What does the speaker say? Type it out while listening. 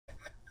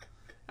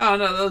Oh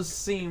no, those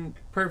seem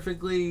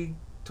perfectly,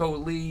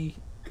 totally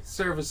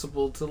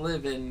serviceable to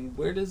live in.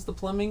 Where does the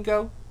plumbing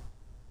go?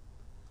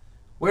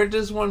 Where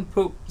does one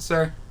poop,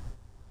 sir?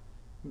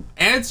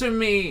 Answer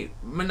me,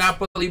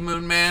 Monopoly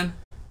Moon Man.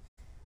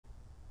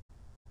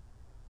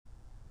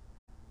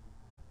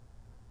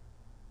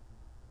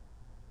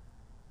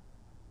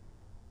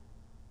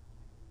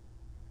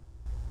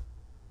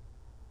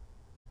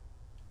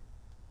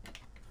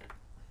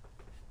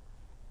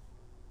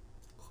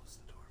 Close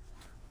the door.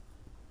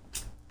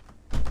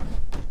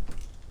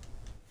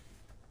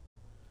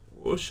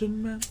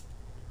 Ocean Man.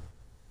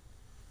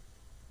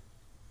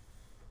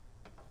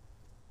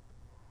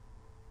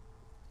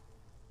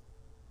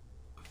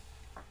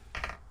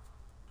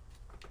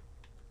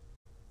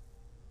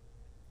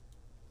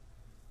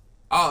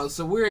 Oh,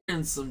 so we're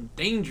in some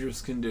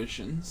dangerous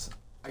conditions.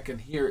 I can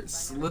hear it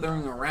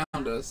slithering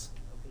around us.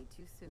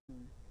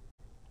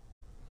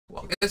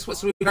 Well, guess what,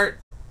 sweetheart?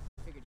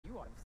 Figured you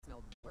ought to have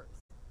smelled worse.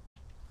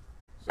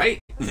 Right?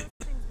 Things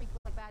speak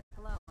like bad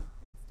cologne.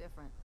 It's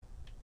different.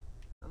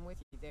 I'm with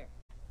you there.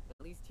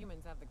 At least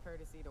humans have the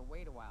courtesy to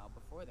wait a while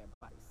before their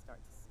bodies start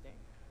to stink.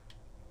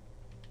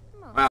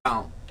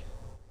 Wow.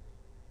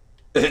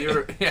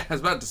 Yeah, I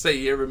was about to say,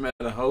 you ever met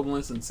a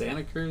homeless in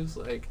Santa Cruz?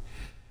 Like,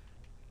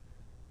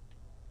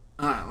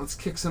 alright, let's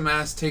kick some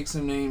ass, take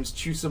some names,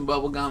 chew some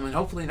bubblegum, and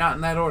hopefully not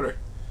in that order.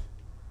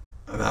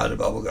 I'm out of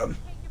bubblegum.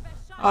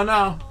 Oh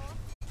no.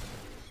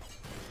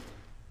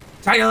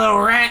 Tiny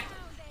little rat!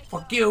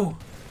 Fuck you!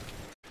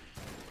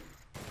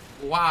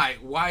 Why?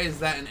 Why is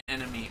that an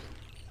enemy?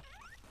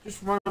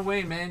 Just run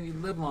away, man. You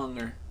live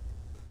longer.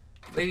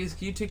 Ladies,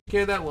 can you take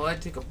care of that while I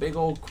take a big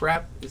old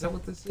crap? Is that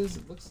what this is?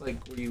 It looks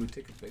like where you would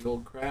take a big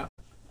old crap.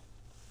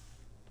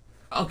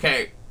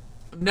 Okay.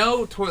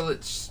 No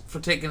toilets for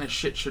taking a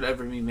shit should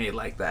ever be made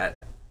like that.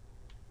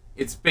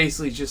 It's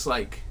basically just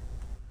like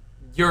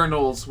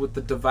urinals with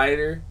the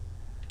divider,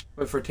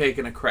 but for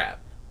taking a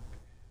crap.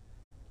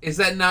 Is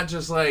that not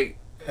just like...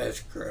 That's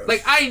gross.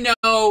 Like, I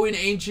know in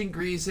ancient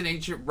Greece and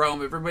ancient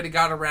Rome, everybody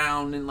got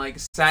around and, like,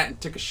 sat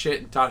and took a shit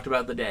and talked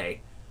about the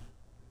day.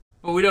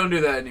 But we don't do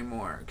that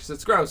anymore, because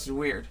it's gross and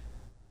weird.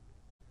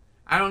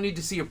 I don't need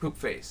to see your poop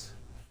face.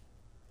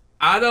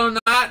 I do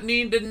not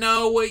need to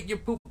know what your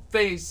poop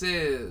face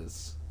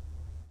is.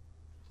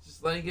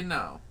 Just letting you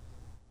know.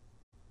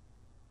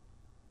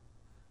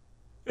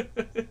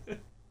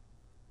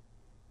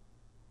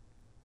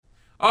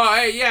 Oh,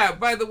 hey, yeah,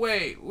 by the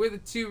way, we're the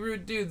two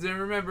rude dudes, and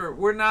remember,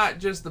 we're not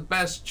just the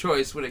best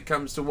choice when it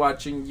comes to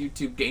watching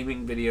YouTube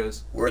gaming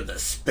videos. We're the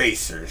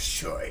spacer's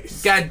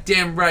choice.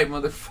 Goddamn right,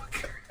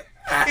 motherfucker.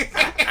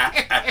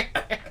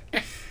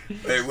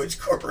 Wait, which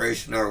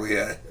corporation are we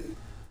at?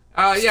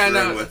 Yeah,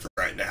 no. With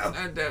right now.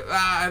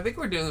 I think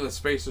we're dealing with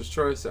Spacer's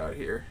Choice out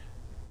here.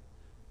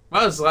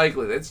 Most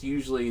likely, that's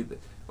usually...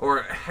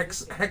 Or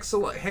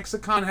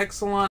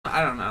Hexacon,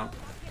 I don't know.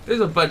 There's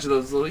a bunch of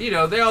those little... You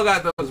know, they all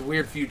got those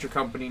weird future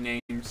company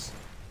names.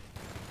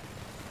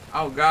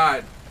 Oh,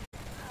 God.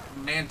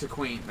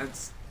 Mantiqueen.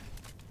 That's...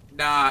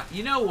 Nah,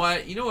 you know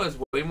what? You know what's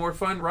way more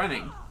fun?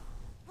 Running.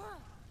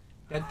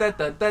 Fuck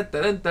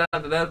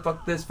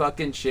this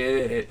fucking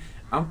shit.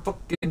 I'm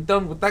fucking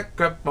done with that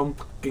crap. I'm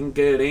fucking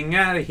getting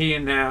out of here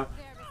now.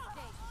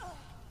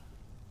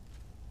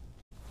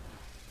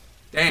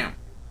 Damn.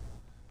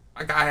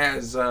 That guy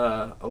has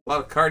a lot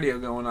of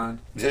cardio going on.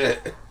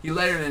 He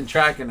lettered in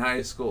track in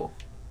high school.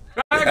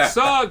 Track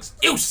sucks.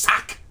 You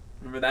suck.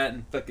 Remember that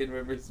in fucking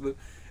River Smooth?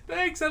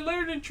 Thanks, I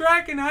learned in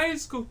track in high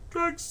school.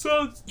 Track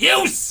sucks.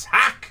 You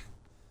suck.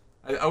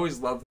 I always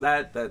loved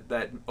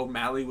that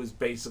O'Malley was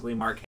basically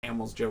Mark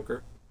Hamill's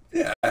Joker.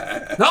 Yeah.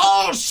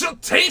 All shall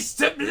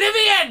taste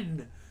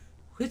oblivion,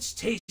 which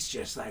tastes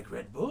just like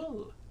Red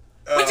Bull,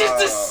 which is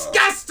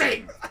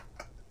disgusting.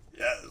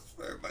 Yes,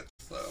 very much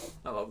so.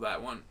 I love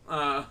that one.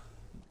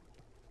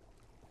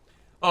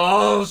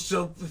 All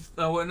shall...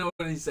 Oh, what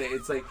did he say?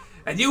 It's like,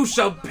 and you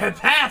shall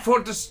prepare for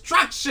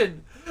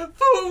destruction,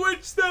 for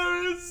which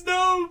there is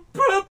no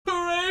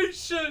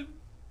preparation.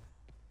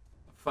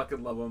 I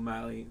fucking love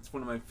O'Malley. It's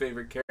one of my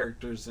favorite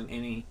characters in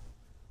any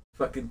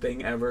fucking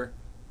thing ever.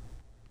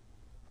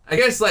 I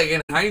guess, like,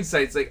 in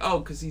hindsight, it's like, oh,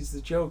 because he's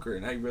the Joker,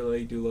 and I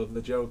really do love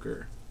the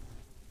Joker.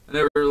 I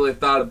never really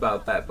thought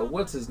about that, but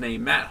what's his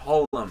name? Matt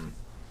Hullum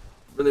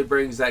really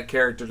brings that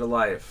character to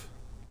life.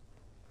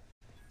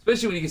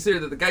 Especially when you consider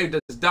that the guy who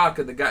does Doc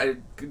and the guy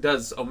who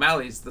does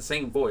O'Malley is the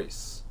same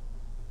voice.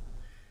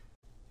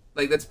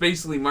 Like, that's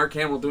basically Mark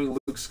Hamill doing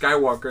Luke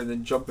Skywalker and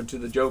then jumping to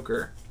the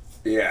Joker.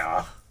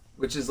 Yeah.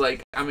 Which is,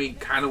 like, I mean,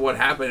 kind of what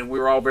happened, and we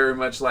were all very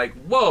much like,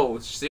 whoa,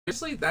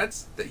 seriously?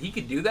 He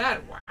could do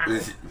that? Wow.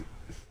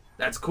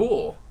 That's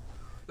cool.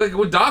 Like,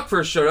 when Doc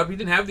first showed up, he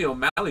didn't have the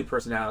O'Malley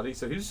personality,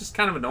 so he was just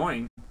kind of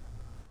annoying.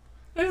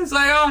 And it's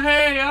like, oh,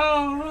 hey,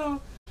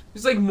 oh.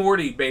 He's like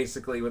Morty,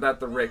 basically, without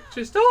the Rick.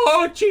 Just,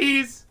 oh,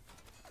 jeez.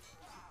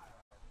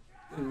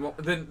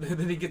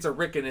 Then he gets a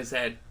Rick in his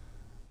head.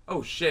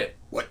 Oh, shit.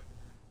 What?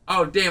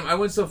 Oh, damn, I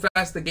went so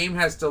fast the game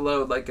has to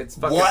load like it's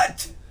fucking...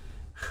 What?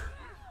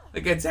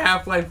 Like it's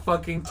Half-Life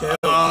fucking 2.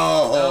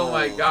 Oh,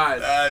 my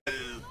God. That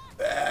is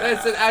bad.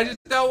 Listen, I just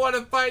don't want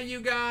to fight you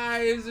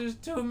guys. There's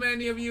too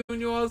many of you and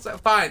you all say,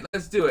 fine,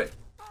 let's do it.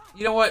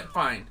 You know what?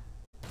 Fine.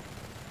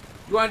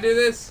 You want to do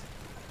this?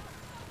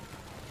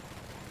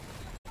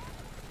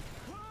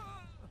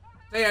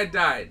 Say I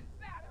died.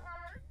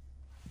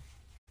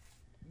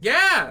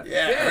 Yeah.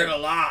 Yeah, it hurt a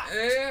lot.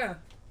 Yeah.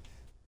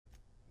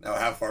 Now,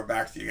 how far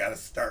back do you gotta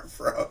start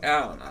from? I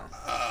don't know.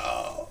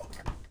 Oh.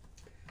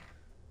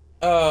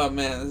 Oh,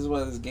 man, this is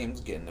why this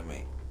game's getting to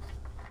me.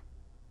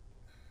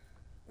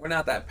 We're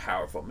not that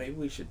powerful. Maybe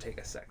we should take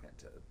a second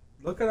to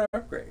look at our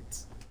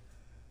upgrades.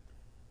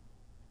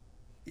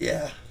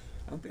 Yeah.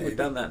 I don't think we've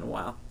done that in a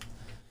while.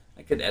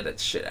 I could edit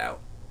shit out.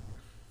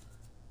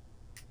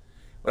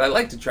 What I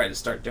like to try to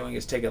start doing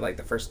is taking like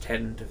the first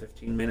 10 to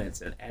 15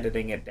 minutes and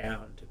editing it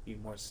down to be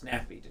more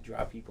snappy, to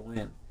draw people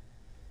in.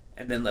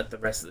 And then let the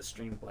rest of the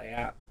stream play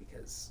out.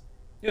 Because,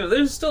 you know,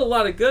 there's still a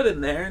lot of good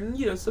in there. And,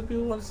 you know, some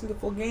people want to see the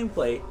full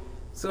gameplay.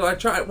 So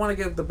I want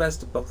to give the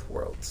best of both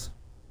worlds.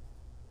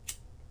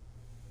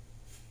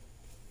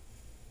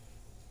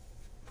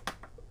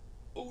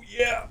 Oh,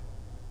 yeah.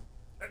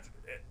 That's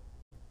it.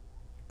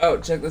 Oh,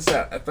 check this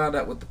out. I found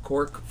out with the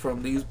cork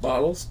from these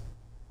bottles.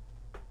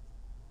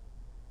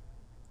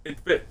 It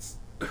fits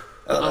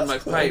on my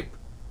cool. pipe.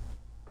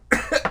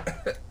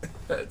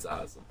 That's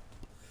awesome.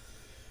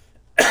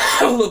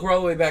 Oh, look, we're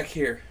all the way back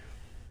here.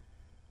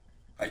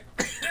 Right?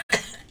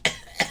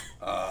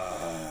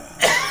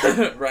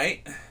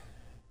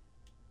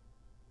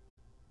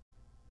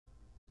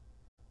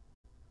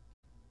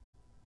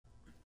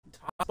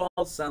 Toss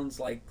balls sounds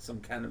like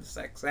some kind of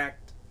sex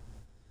act.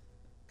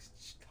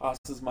 She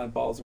tosses my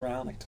balls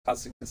around like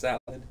tossing a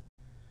salad.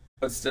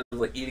 But instead of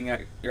like eating out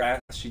your ass,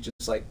 she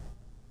just like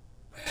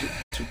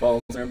two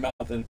balls in her mouth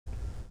and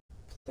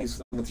plays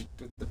with them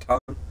with the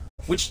tongue.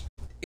 Which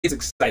is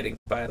exciting,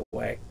 by the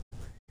way.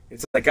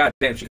 It's like,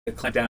 goddamn, she could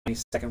clamp down any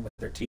second with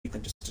her teeth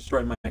and just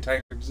destroy my entire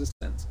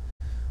existence.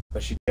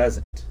 But she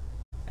doesn't.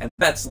 And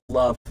that's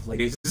love,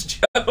 ladies and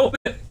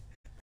gentlemen.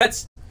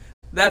 That's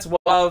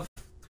love.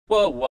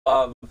 Whoa,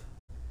 love.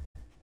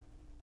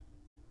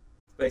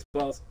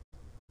 Spaceballs.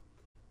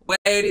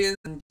 Ladies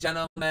and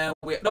gentlemen, no,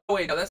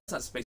 that's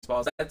not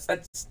Spaceballs. That's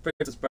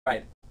Princess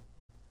Bride.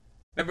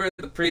 Remember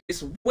the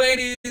priest?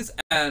 Ladies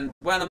and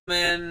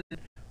gentlemen.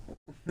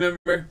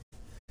 Remember?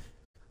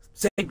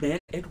 Say man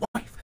and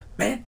wife.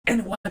 Man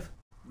and wife.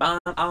 Man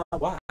and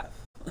wife.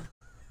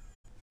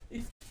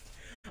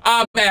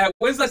 Oh man,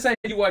 when's the last time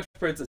you watched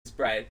Princess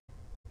Bride?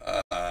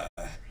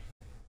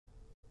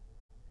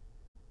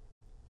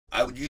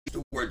 I would use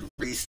the word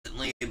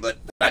recently, but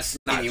that's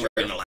not anywhere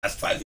in the last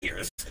 5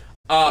 years.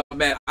 Oh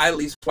man, I at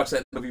least watch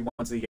that movie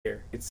once a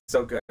year. It's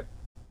so good.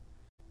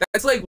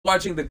 That's like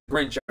watching The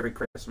Grinch every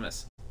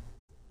Christmas.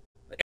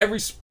 Like every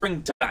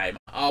springtime,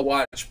 I'll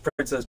watch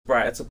Princess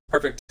Bride. It's a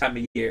perfect time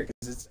of year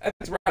because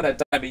it's around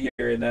that time of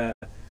year in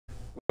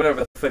whatever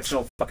the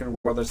fictional fucking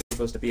world they're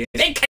supposed to be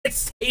in.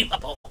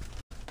 Inconceivable.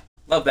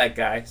 Love that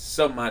guy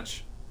so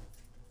much.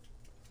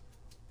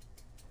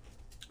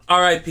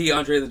 R.I.P.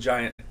 Andre the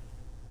Giant. If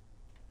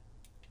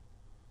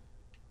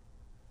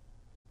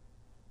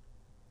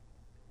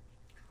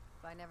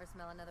I never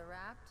smell another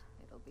raft,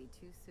 it'll be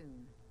too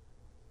soon.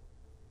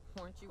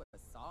 Weren't you a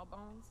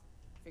Sawbones?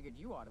 Figured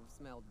you ought to have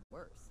smelled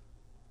worse.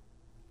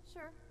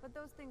 Sure, but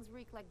those things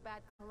reek like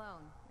bad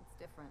cologne. It's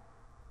different.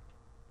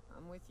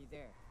 I'm with you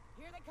there.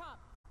 Here they come!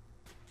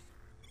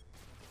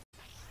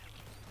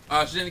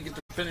 Oh, she didn't get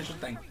to finish the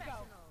thing.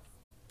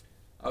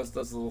 Oh, it's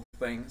those little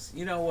things.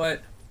 You know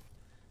what?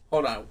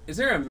 Hold on. Is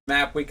there a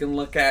map we can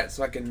look at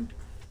so I can...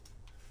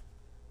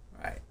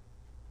 Alright.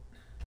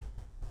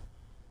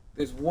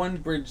 There's one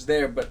bridge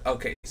there, but...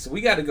 Okay, so we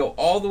gotta go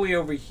all the way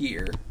over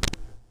here.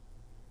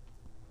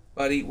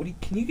 Buddy,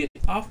 can you get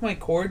off my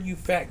cord, you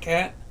fat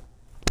cat?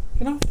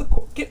 Get off the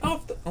cord. Get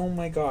off the... Oh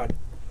my god.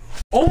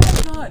 Oh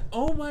my god.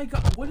 Oh my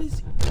god. What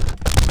is...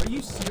 Are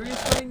you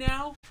serious right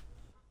now?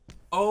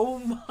 Oh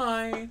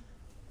my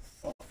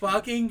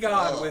fucking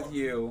god with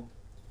you.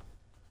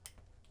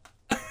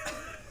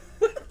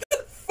 What the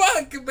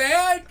fuck,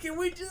 man? Can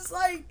we just,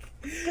 like,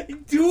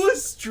 do a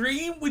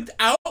stream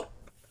without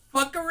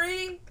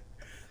fuckery?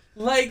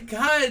 Like,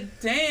 god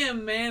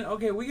damn, man.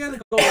 Okay, we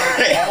gotta go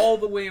like, all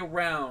the way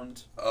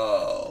around.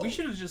 Oh. We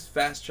should have just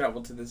fast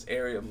traveled to this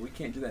area, but we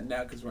can't do that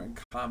now because we're in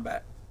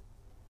combat.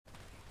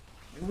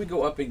 Maybe we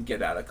go up and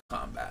get out of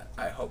combat.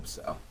 I hope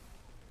so.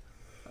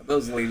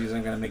 Those ladies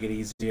aren't gonna make it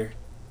easier.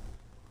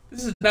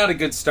 This is not a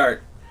good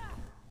start.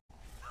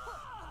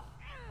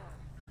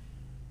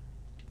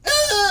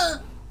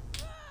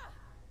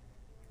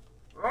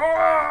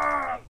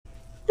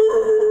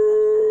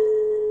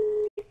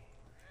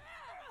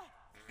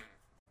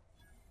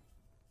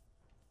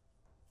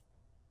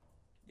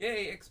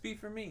 Yay, XP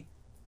for me.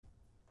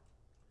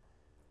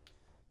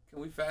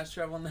 Can we fast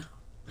travel now?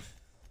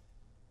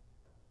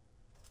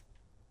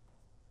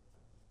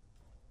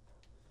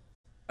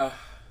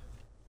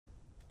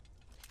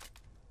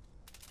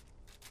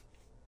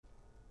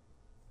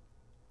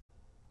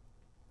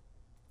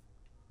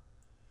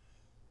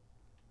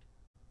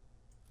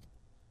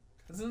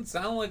 Doesn't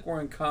sound like we're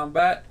in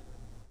combat.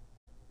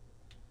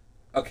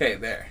 Okay,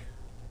 there.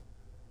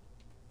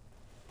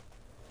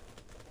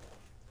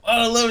 A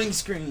lot of loading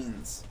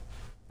screens.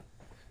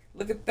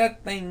 Look at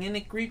that thing, isn't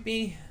it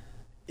creepy?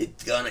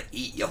 It's gonna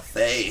eat your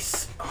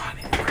face. Oh, I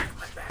need to crack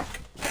my back.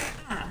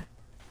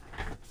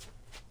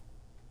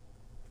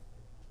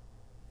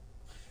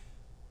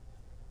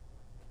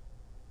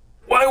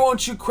 Why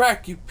won't you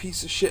crack, you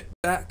piece of shit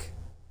back?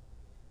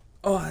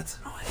 Oh, that's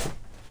annoying.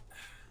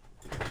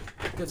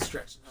 Good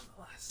stretch,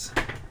 nonetheless.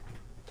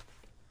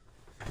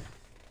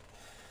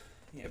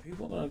 Yeah,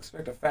 people don't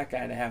expect a fat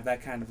guy to have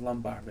that kind of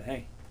lumbar, but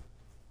hey.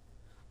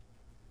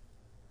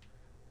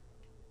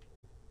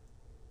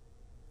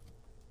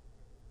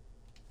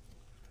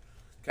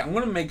 Okay, I'm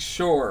gonna make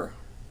sure.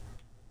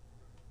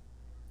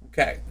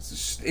 Okay,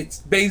 it's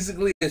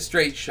basically a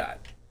straight shot.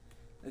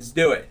 Let's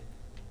do it.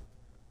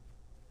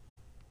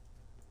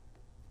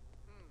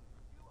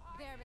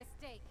 Their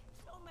mistake.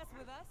 Don't mess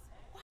with us.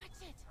 Watch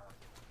it.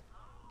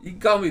 You can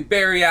call me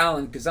Barry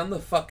Allen, because I'm the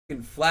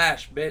fucking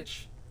Flash,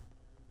 bitch.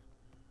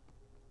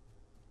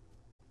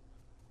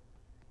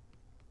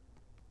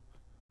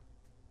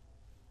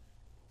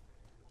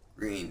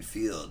 Green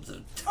fields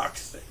of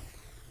toxic.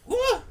 Woo!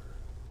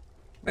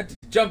 Meant to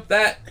jump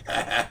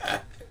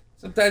that.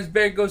 Sometimes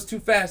Barry goes too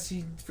fast,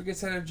 he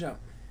forgets how to jump.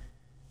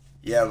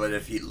 Yeah, but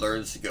if he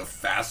learns to go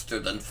faster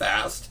than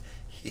fast,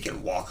 he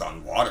can walk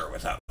on water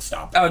without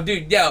stopping. Oh,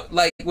 dude, yeah,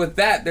 like with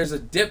that, there's a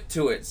dip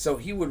to it, so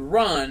he would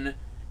run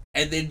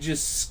and then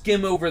just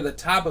skim over the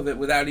top of it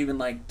without even,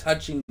 like,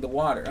 touching the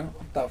water. Oh,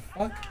 what the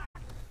fuck?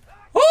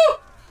 Woo!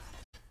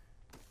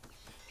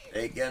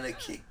 They gonna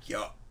kick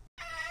your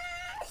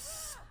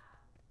ass.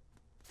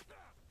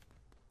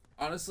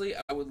 Honestly,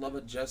 I would love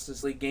a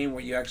Justice League game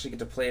where you actually get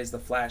to play as the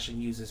Flash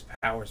and use his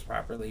powers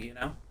properly, you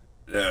know?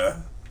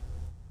 Yeah.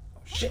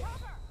 Oh, shit.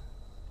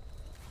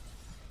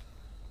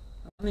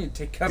 I need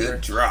to take cover.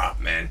 Good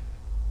drop, man.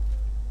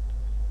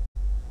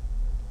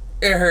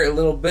 It hurt a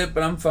little bit,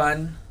 but I'm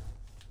fine.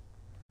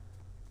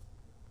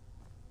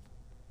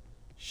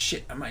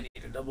 Shit, I might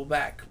need to double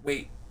back.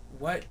 Wait,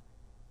 what?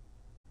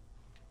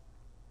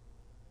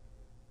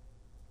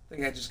 I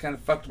think I just kind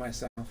of fucked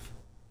myself.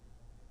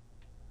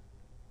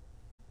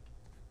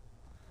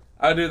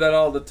 I do that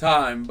all the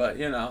time, but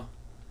you know.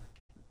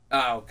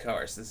 Oh, of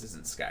course, this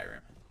isn't Skyrim.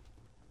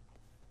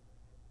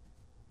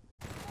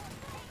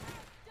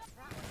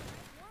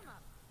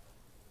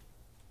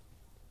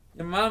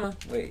 Your mama?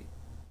 Wait.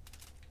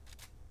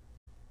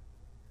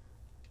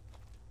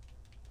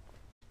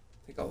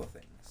 Take all the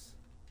things.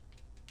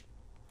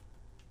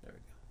 There we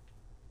go.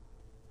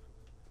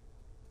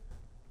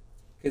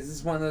 Because this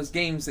is one of those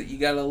games that you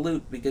gotta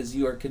loot because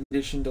you are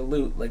conditioned to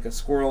loot like a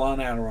squirrel on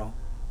Adderall.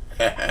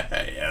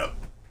 Yep.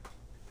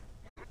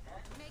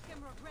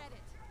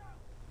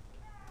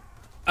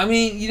 I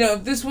mean, you know,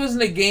 if this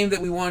wasn't a game that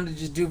we wanted to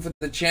just do for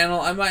the channel,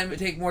 I might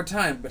take more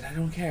time, but I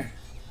don't care.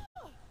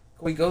 Can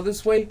we go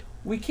this way?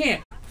 We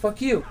can't.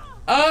 Fuck you.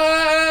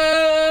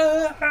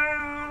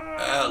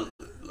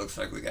 Looks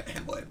like we got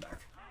Handboy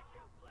back.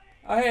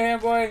 Oh, hey,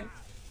 Handboy.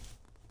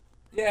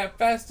 Yeah,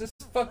 fastest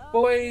fuck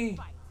boy.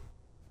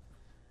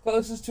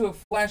 Closest to a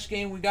Flash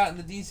game we got in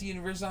the DC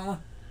Universe Online.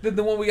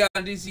 The one we got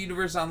in DC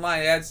Universe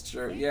Online, that's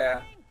true,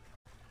 yeah.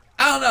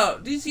 I don't know.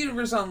 DC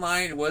Universe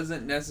Online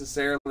wasn't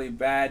necessarily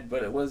bad,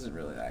 but it wasn't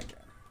really that good.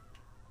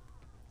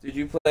 Did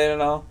you play it at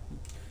all?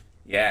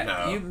 Yeah.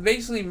 No. You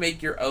basically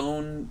make your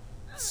own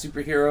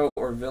superhero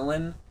or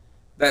villain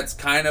that's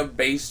kind of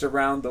based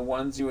around the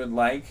ones you would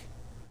like.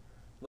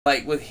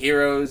 Like with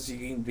heroes, you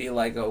can be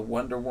like a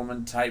Wonder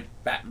Woman type,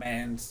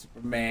 Batman,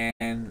 Superman,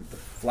 the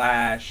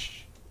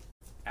Flash,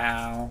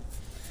 Ow.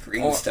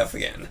 Green stuff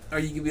again. Or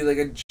you could be like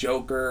a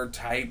Joker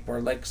type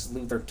or Lex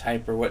Luthor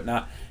type or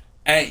whatnot.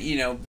 And, you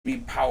know, be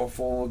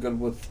powerful, good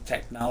with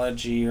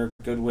technology, or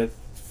good with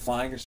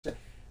flying,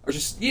 or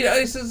just, you know,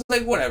 it's just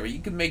like whatever. You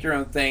can make your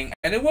own thing.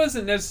 And it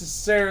wasn't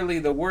necessarily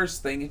the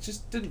worst thing. It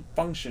just didn't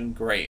function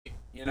great,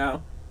 you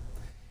know?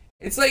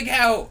 It's like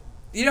how,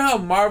 you know how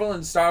Marvel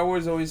and Star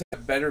Wars always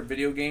have better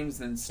video games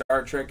than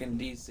Star Trek and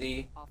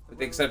DC? With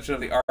the exception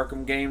of the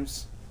Arkham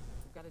games.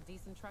 We've got a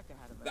decent truck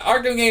ahead of us. The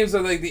Arkham games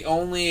are like the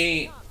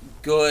only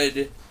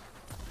good...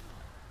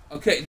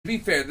 Okay, to be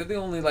fair, they're the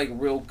only, like,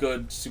 real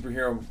good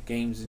superhero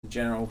games in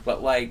general,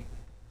 but, like,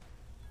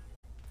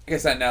 I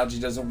guess that analogy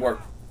doesn't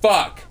work.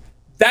 Fuck!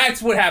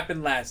 That's what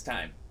happened last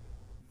time.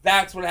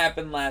 That's what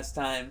happened last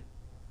time.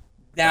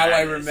 Now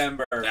I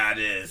remember. That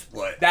is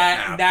what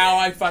happened. Now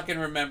I fucking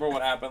remember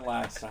what happened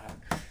last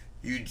time.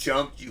 You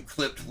jumped, you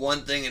clipped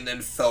one thing, and then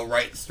fell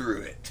right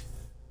through it.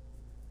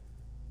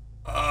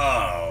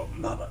 Oh,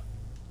 mama.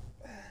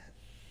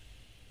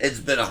 It's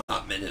been a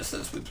hot minute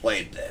since we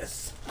played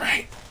this.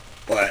 Right.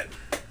 But,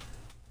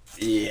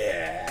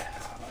 yeah.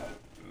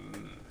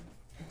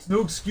 It's no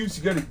excuse,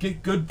 you gotta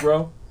get good,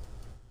 bro.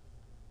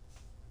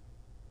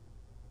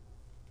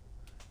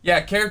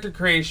 Yeah, character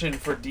creation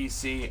for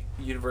DC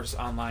Universe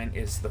Online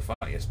is the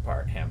funniest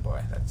part,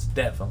 Handboy. That's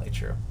definitely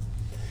true.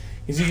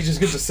 Because you can just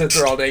get to sit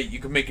there all day. You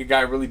can make a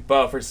guy really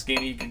buff or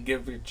skinny. You can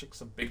give your chick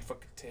some big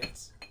fucking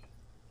tits.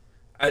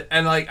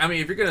 And like, I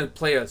mean, if you're gonna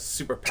play a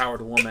super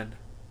powered woman,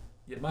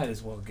 You might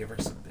as well give her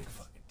some big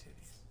fucking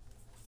titties.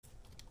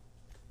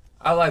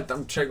 I like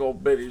them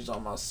chiggle bitties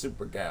on my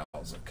super gals,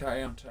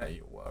 okay? I'll tell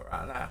you what,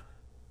 right now.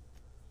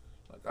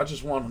 Like, I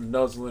just want to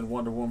nuzzle in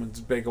Wonder Woman's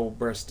big old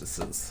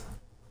breastises.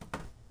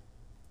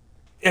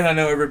 And I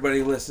know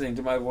everybody listening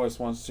to my voice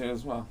wants to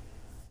as well.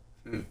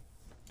 I'm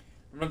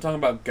not talking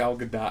about Gal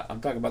Gadot.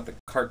 I'm talking about the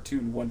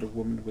cartoon Wonder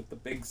Woman with the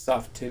big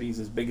soft titties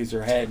as big as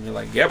your head. And you're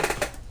like, yep.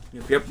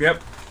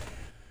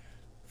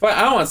 But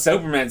I don't want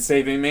Superman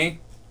saving me.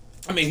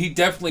 I mean, he'd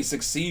definitely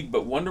succeed,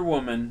 but Wonder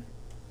Woman...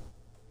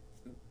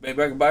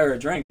 Maybe I can buy her a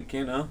drink,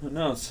 you know? Who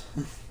knows?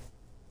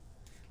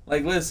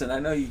 Like, listen, I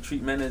know you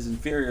treat men as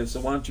inferior,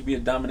 so why don't you be a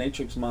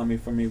dominatrix mommy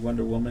for me,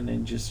 Wonder Woman,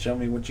 and just show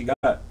me what you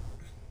got?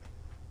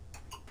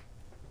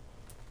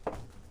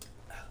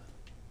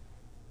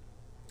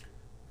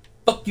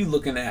 Fuck you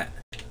looking at?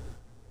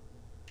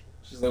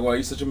 She's like, why are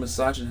you such a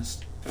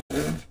misogynist?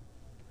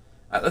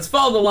 Alright, let's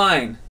follow the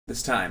line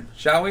this time,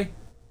 shall we?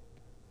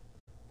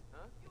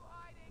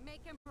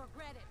 Make him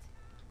regret it.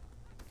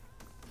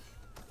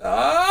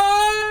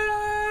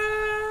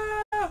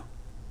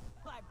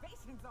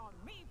 Libations on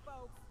me,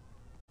 folks.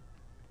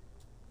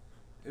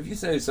 If you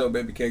say so,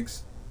 baby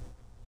cakes.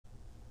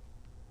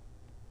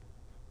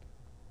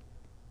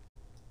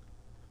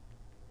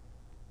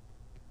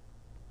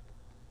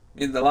 I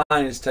mean, the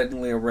line is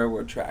technically a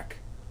railroad track.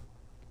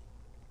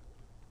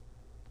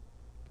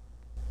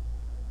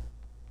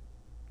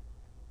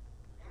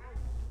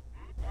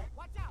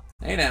 Watch out.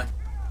 Hey now.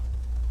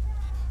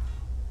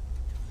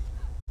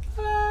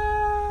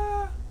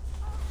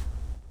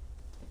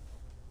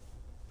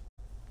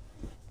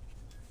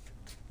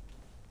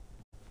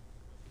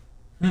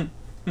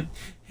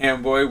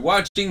 Handboy,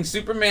 watching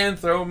Superman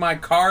throw my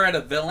car at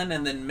a villain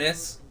and then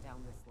miss. Down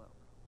this slope.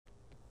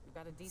 We've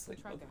got a decent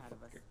Like, trek ahead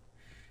of us.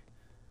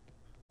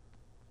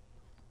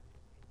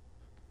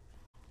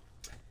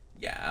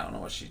 Yeah, I don't know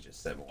what she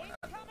just said, but we're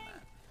not doing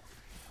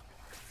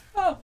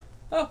that.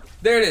 Oh,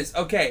 there it is.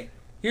 Okay,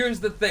 here's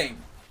the thing.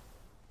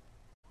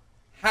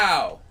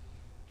 How?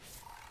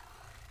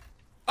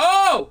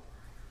 Oh!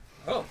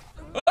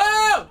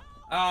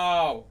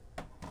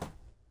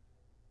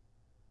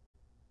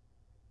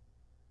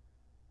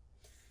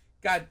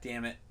 God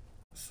damn it.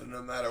 So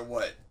no matter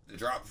what, the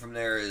drop from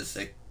there is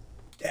like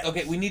death.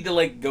 Okay, we need to,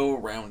 like, go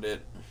around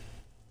it.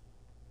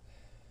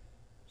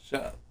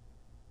 Shut up.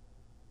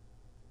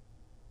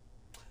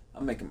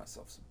 I'm making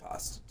myself some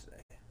pasta today.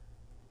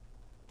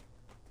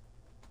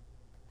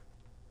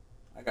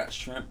 I got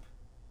shrimp.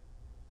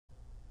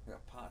 I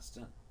got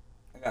pasta.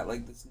 I got,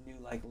 like, this new,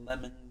 like,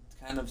 lemon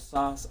kind of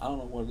sauce. I don't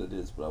know what it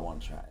is, but I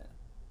want to try it.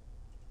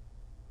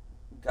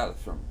 Got it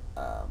from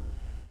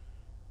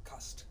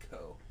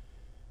Costco.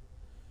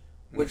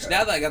 Which,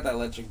 now that I got that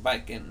electric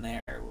bike in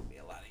there, it will be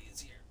a lot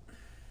easier.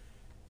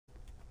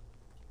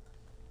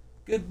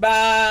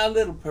 Goodbye,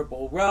 little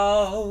purple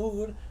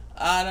road.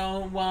 I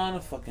don't want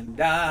to fucking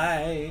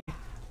die.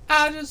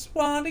 I just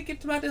want to get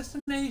to my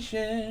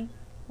destination.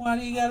 Why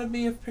do you gotta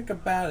be a prick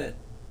about it?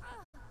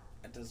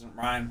 That doesn't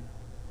rhyme.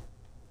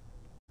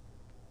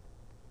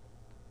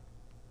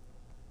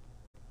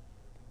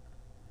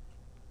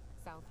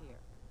 South here.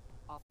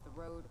 Off the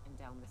road and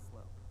down this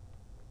slope.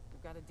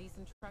 We've got a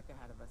decent trek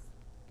ahead of us.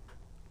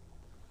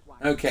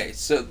 Okay,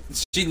 so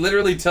she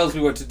literally tells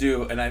me what to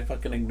do, and I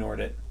fucking ignored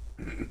it.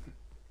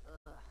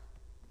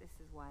 This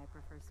is why I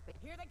prefer space.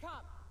 Here they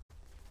come.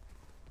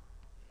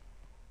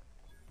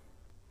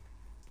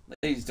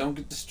 Ladies, don't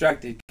get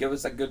distracted. Give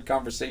us a good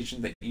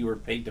conversation that you were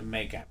paid to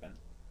make happen.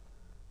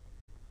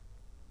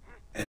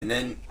 And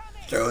then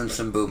throw in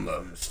some boom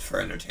booms for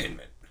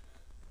entertainment.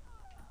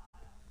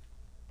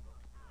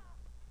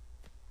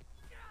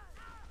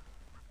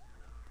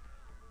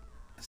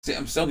 See,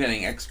 I'm still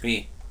getting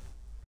XP.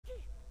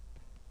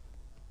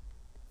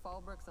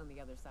 Fallbrook's on the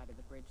other side of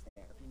the bridge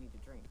there if you need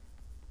a drink.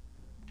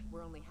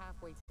 We're only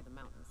halfway to the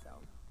mountain, so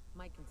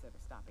might consider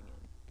stopping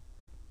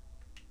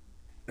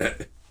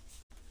in.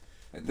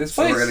 This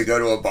So place, we're gonna go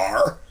to a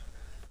bar?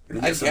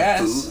 Gonna I get some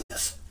guess.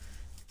 booze?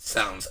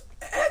 Sounds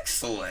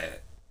excellent.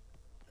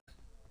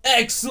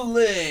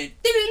 Excellent!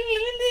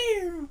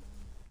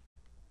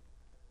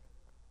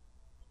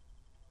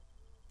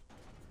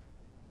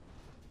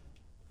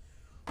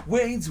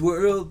 Wayne's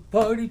World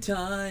party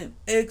time.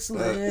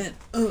 Excellent.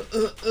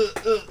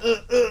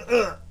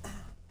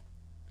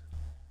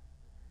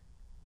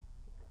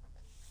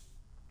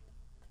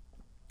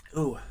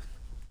 Ooh.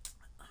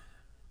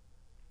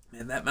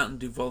 Man, that Mountain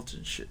Dew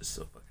Voltage shit is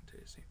so fucking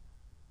tasty.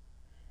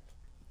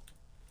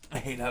 I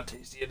hate how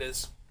tasty it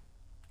is.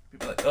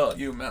 People are like, oh,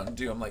 you Mountain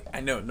Dew. I'm like,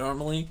 I know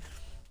normally,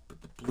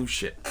 but the blue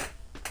shit.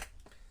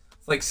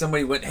 It's like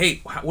somebody went,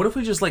 hey, what if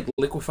we just like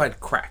liquefied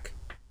crack?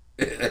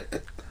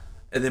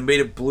 And then made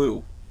it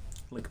blue,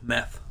 like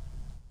meth.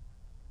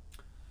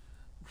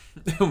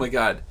 Oh my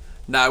god.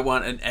 Now I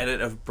want an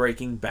edit of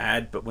Breaking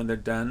Bad, but when they're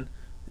done,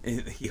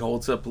 he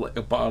holds up like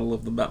a bottle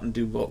of the Mountain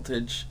Dew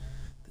Voltage.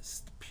 This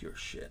is the pure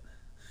shit.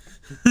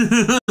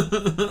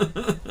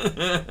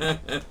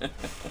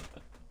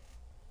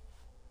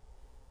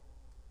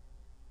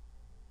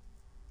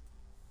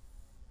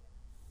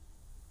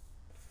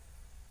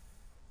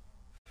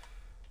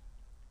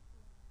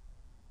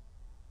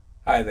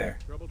 Hi there.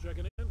 Trouble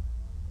checking in?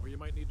 Or you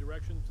might need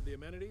directions to the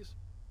amenities?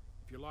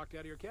 If you're locked out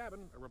of your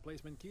cabin, a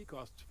replacement key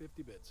costs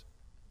 50 bits.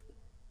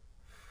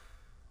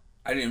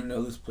 I didn't even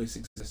know this place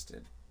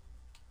existed.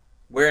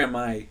 Where am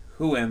I?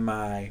 Who am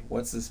I?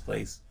 What's this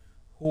place?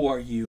 Who are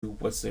you?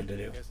 What's there to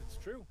do? Yes, it's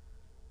true.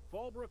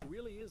 Fallbrook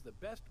really is the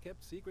best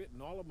kept secret in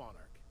all of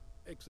Monarch,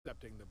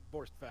 excepting the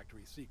Borst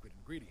Factory's secret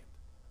ingredient.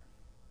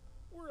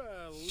 We're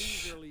a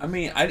leisurely... I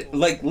mean,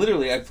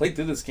 literally, I played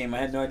through this game. I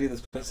had no idea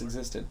this place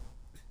existed.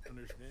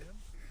 Understand?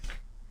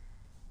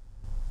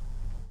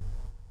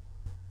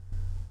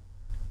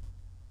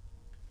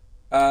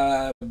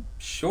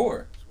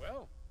 Sure.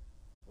 Swell.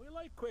 We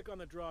like quick on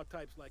the draw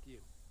types like you.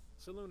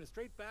 Saloon is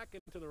straight back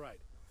and to the right.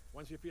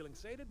 Once you're feeling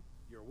sated,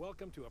 you're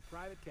welcome to a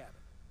private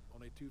cabin.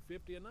 Only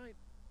 $250 a night.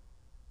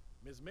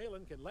 Ms.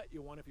 Malin can let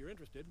you one if you're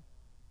interested.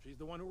 She's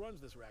the one who runs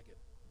this racket.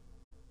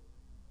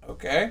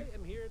 Okay. I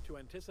am here to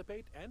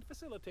anticipate and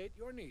facilitate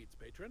your needs,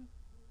 patron.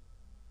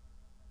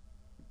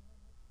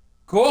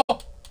 Cool.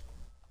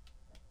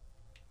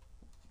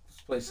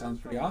 This place sounds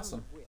pretty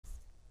awesome.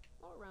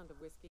 Or a round of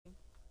whiskey.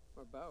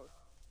 Or both.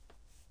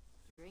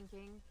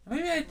 Drinking.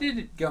 Maybe I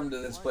did come to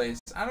this place.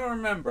 I don't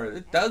remember.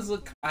 It does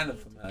look kind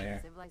of familiar.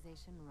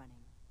 Civilization running.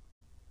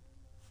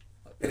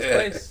 This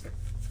place.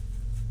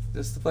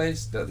 This the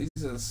place? No, these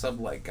are the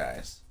sublight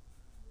guys.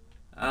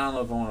 I don't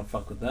know if I want to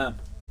fuck with them.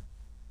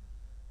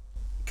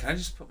 Can I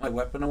just put my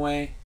weapon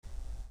away?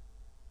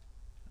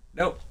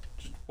 Nope.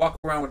 Just walk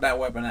around with that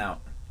weapon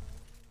out.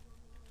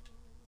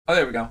 Oh,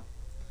 there we go.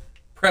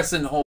 Press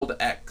and hold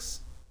X.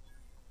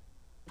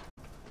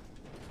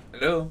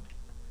 Hello?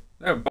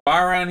 Is there a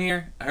bar around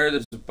here? I heard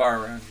there's a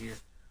bar around here.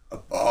 A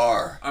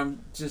bar.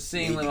 I'm just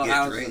seeing Need to little get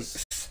houses.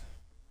 drinks.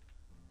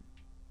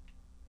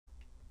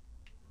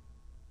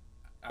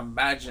 I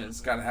imagine it's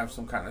got to have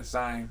some kind of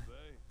sign.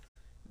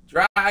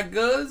 Dry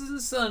goods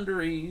and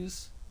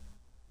sundries.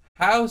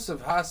 House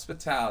of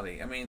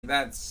hospitality. I mean,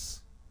 that's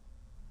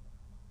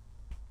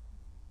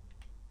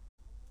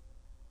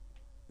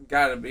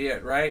gotta be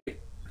it, right?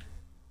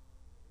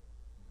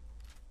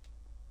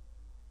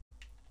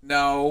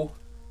 No.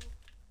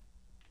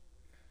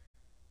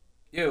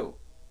 You.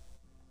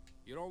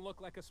 You don't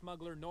look like a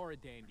smuggler nor a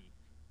dandy.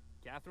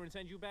 Catherine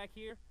sent you back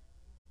here?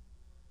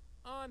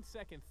 On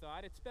second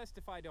thought, it's best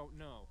if I don't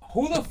know.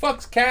 Who the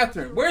fuck's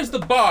Catherine? Where's the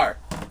bar?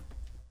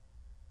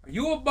 Are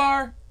you a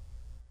bar?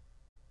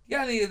 You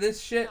got any of this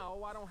shit?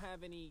 No, I don't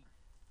have any...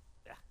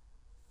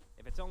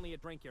 If it's only a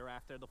drink you're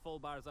after, the full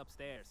bar's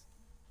upstairs.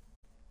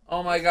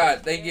 Oh my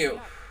god, thank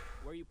you.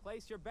 Where you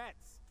place your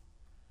bets.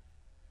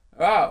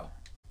 Oh.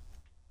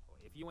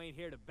 If you ain't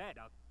here to bet,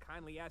 I'll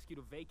kindly ask you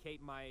to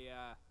vacate my,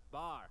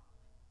 bar.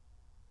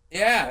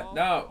 Yeah, Ball,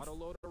 no.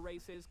 Autoloader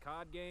races,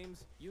 card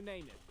games, you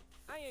name it.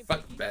 I ain't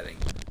Fuck picky, betting.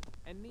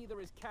 and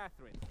neither is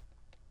Catherine.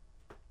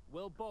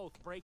 We'll both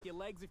break your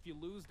legs if you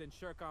lose, then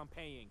shirk on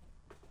paying.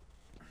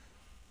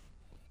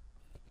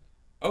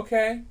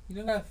 Okay, you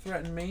don't gotta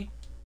threaten me.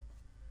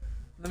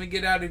 Let me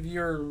get out of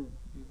your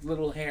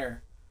little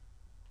hair.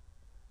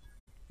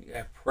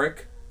 Yeah,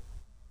 prick.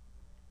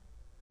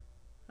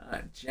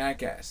 Ah,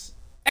 jackass.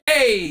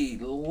 Hey,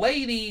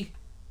 lady!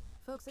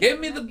 Folks, Give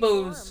me the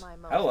booze.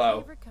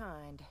 Hello.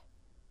 Kind.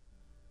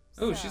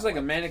 Ooh, she's like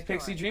a manic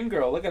pixie dream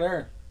girl. Look at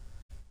her.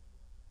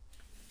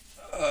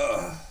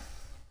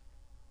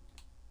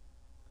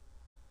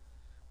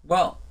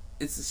 Well,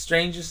 it's the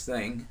strangest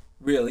thing,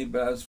 really,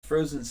 but I was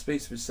frozen in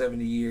space for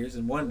 70 years,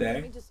 and one Let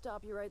me day... just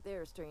stop you right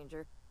there,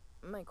 stranger.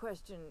 My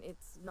question,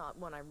 it's not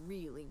one I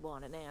really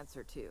want an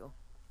answer to.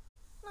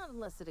 Not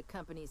unless it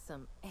accompanies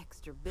some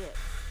extra bits.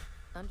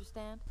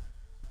 Understand?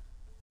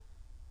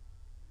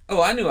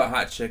 Oh, I knew a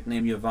hot chick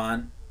named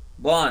Yvonne.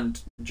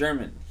 Blonde,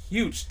 German,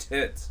 huge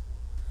tits.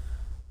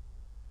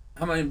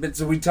 How many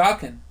bits are we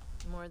talking?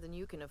 More than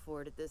you can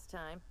afford at this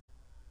time.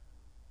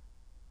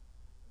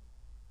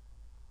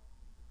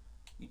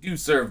 You do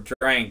serve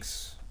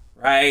drinks,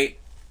 right?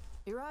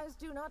 Your eyes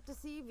do not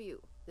deceive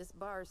you. This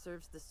bar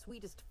serves the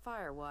sweetest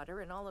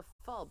firewater in all of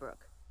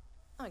Fallbrook.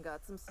 I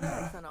got some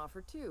snacks on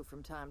offer too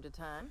from time to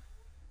time.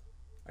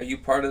 Are you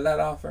part of that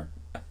offer?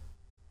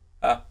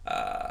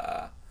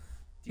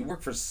 Do you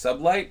work for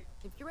Sublight?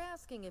 If you're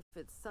asking if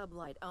it's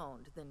Sublight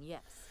owned, then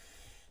yes.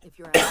 If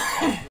you're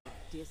asking for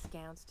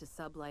discounts to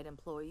Sublight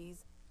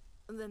employees,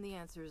 then the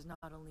answer is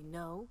not only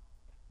no,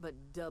 but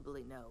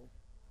doubly no.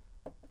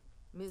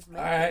 Ms.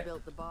 Mason right.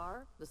 built the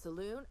bar, the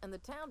saloon, and the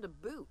town to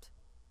boot.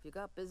 If you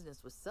got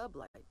business with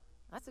Sublight,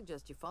 I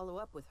suggest you follow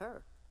up with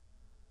her.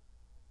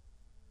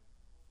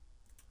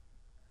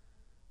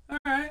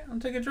 Alright, I'll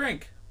take a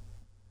drink.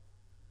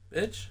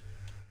 Bitch.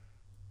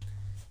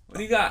 What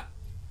do you got?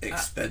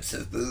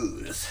 Expensive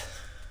booze.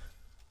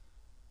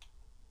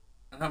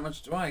 And how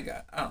much do I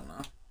got? I don't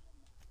know.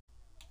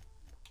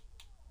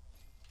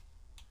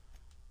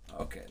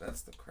 Okay,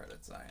 that's the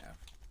credits I have.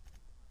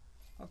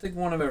 I'll take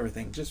one of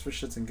everything, just for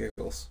shits and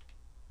giggles.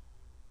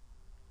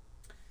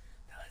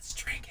 Now let's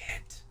drink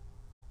it.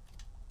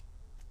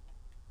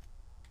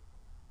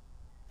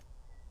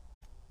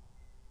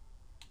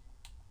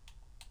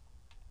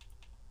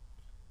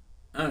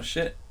 Oh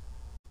shit.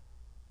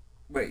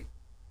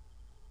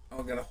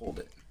 I gotta hold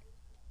it.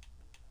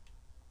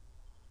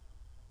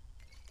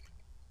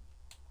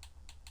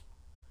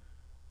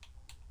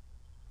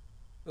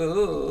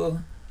 Ooh.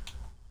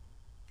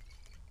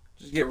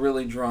 Just get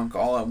really drunk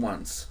all at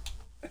once.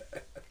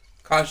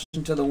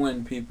 Caution to the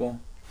wind, people.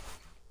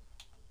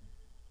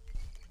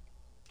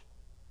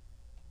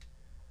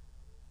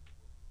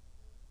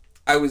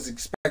 I was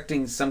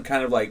expecting some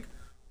kind of like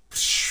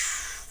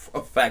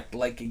effect,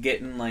 like you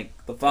get in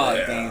like the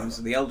Fallout games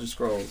or the Elder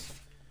Scrolls.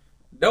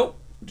 Nope.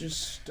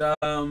 Just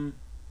not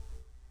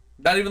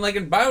even like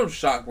in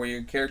BioShock where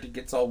your character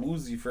gets all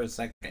woozy for a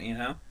second, you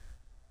know?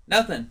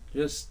 Nothing.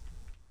 Just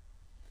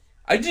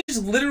I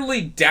just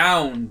literally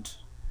downed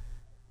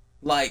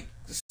like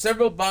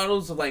several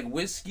bottles of like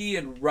whiskey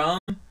and rum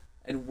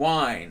and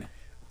wine.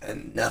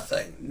 And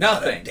nothing.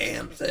 Nothing. Not a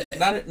damn thing.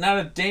 Not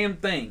a damn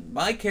thing.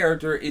 My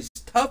character is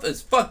tough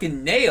as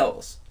fucking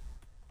nails.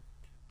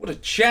 What a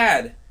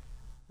Chad.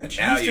 Which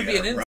used to be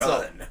an insult.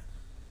 Run.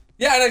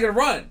 Yeah, and I can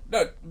run.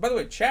 No, by the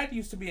way, Chad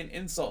used to be an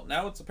insult.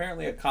 Now it's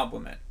apparently a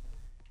compliment.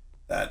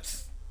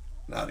 That's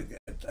not a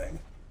good thing.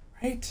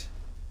 Right?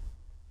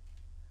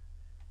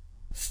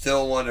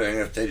 Still wondering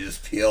if they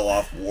just peel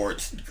off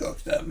warts and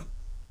cook them.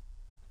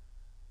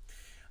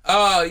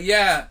 Oh,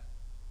 yeah.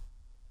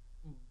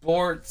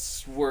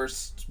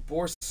 Borstwurst.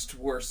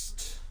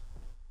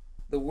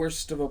 The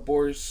worst of a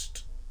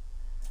borst.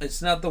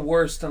 It's not the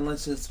worst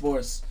unless it's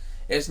worse.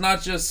 It's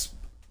not just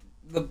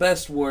the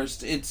best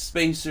worst. It's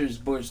Spacer's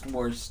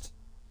Borstwurst.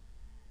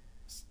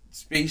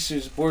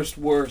 Spacer's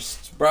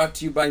Borstwurst. Brought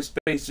to you by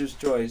Spacer's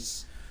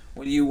Choice.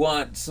 When you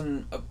want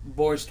some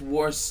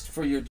Borstwurst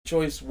for your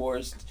choice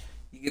worst,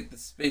 you get the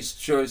Space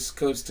Choice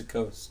Coast to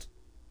Coast.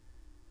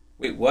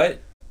 Wait,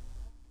 what?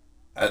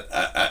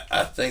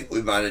 I think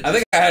we might have. I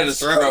think I had a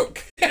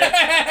stroke.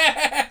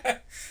 I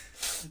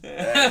think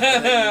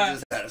you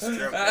just had a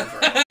stroke.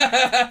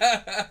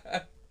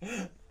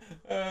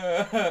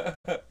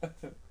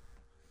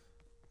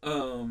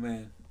 Oh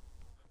man.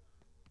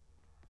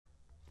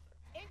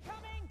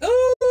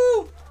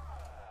 Ooh!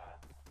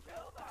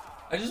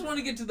 I just want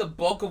to get to the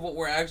bulk of what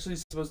we're actually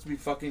supposed to be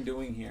fucking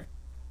doing here.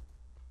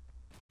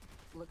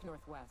 Look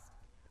northwest.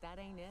 That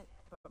ain't it,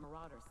 but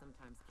marauders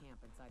sometimes camp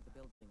inside the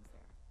buildings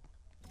there.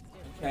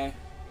 Okay.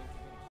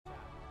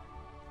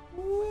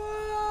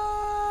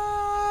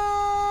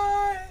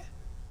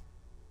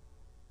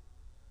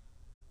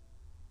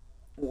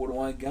 What do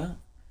I got?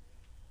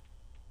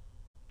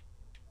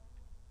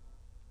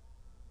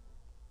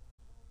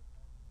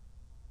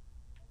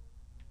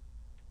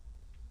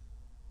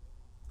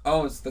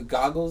 Oh, it's the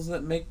goggles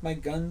that make my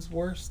guns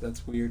worse?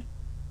 That's weird.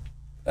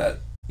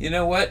 You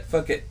know what?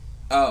 Fuck it.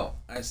 Oh,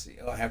 I see.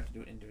 Oh, I have to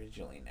do it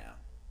individually now.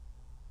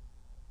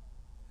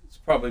 It's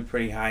probably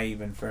pretty high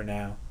even for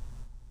now.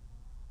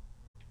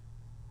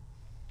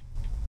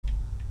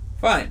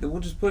 Fine, then we'll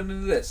just put it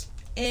into this.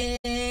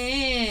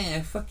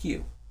 Fuck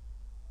you.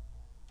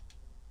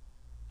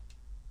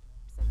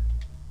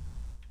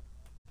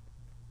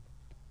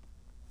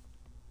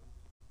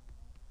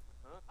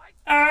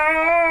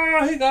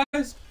 Ah, hey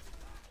guys.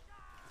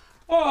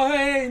 Oh,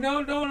 hey,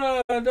 no,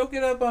 don't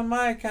get up on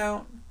my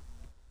account.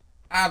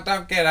 Oh,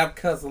 don't get up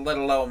 'cause of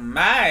little old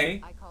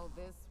May. I call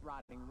this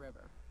Rotting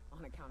River,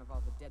 on account of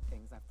all the dead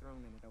things I've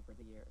thrown in it over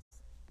the years.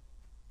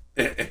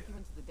 Take you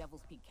into the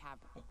Devil's Peak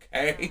Cavern.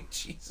 Okay,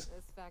 Jesus.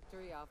 This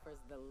factory offers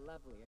the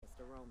loveliest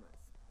aromas,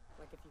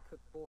 like if you cook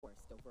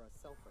borscht over a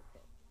sulfur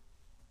pit.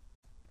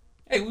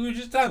 Hey, we were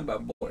just talking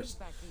about borscht.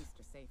 Back east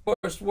are safe.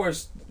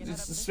 Worst.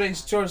 It's the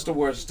Space Choice to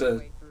worst.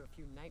 For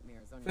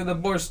the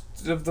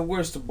borscht of the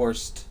worst of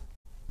borscht.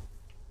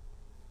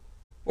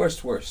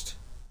 Worst.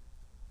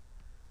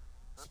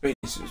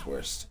 Spacer's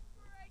worst.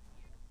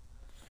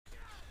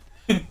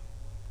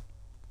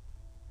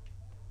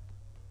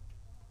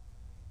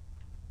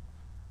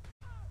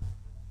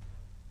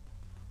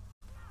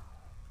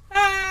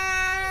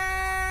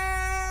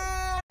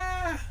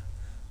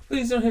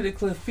 Please don't hit a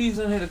cliff. Please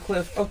don't hit a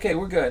cliff. Okay,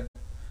 we're good.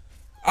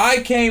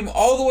 I came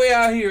all the way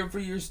out here for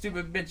your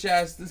stupid bitch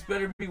ass. This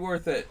better be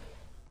worth it.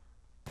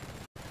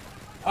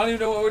 I don't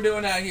even know what we're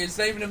doing out here. It's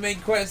not even a main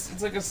quest.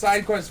 It's like a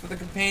side quest for the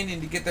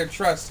companion to get their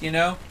trust, you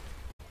know?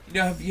 You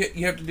know,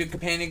 you have to do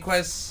companion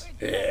quests?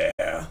 Yeah.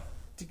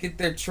 To get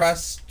their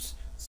trust.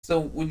 So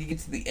when you get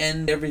to the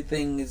end,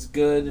 everything is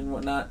good and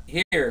whatnot.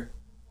 Here.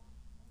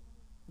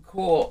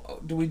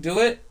 Cool. Do we do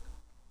it?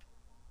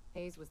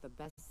 Hayes was the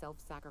best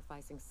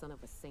self-sacrificing son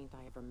of a saint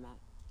I ever met.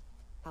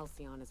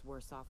 Halcyon is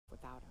worse off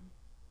without him.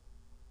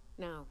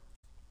 Now,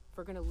 if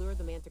we're gonna lure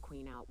the Manta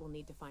Queen out, we'll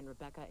need to find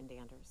Rebecca and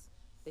Anders.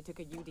 They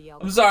took a UDL.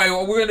 I'm sorry,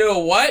 we're gonna do a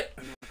what?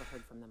 I never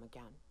heard from them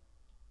again.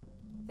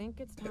 Think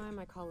it's time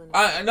I call in.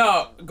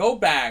 No, go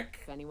back.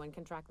 If anyone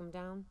can track them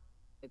down,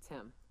 it's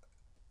him.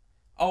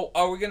 Oh,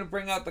 are we gonna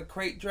bring out the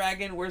Crate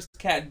Dragon? Where's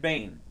Cad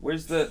Bane?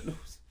 Where's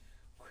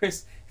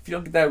Chris? If you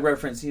don't get that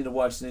reference, you need to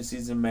watch the new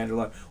season of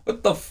Mandalorian.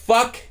 What the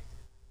fuck?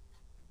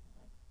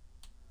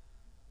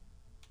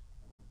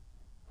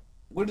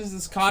 What is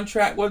this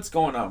contract? What's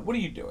going on? What are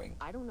you doing?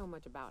 I don't know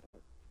much about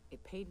it.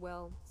 It paid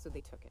well, so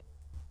they took it.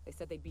 They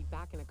said they'd be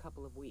back in a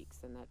couple of weeks,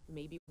 and that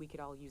maybe we could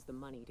all use the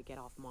money to get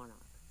off Monarch.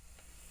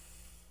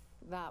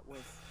 That was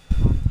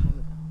a long time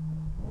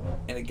ago.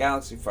 In a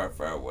galaxy far,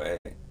 far away.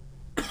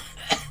 I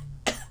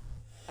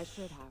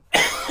should have.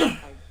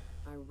 I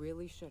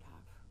really should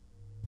have.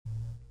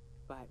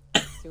 But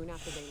soon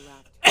after they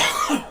left,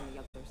 and the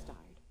others died.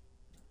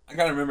 I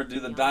gotta remember to do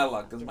the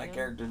dialogue because my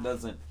character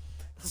doesn't.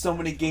 So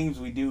many games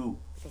we do,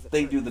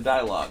 they do the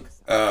dialogue.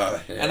 Yeah.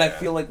 And I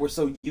feel like we're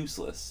so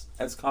useless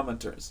as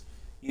commenters.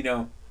 You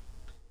know?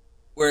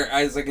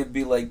 Whereas I could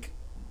be like,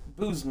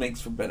 booze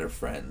makes for better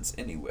friends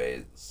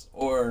anyways.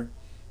 Or,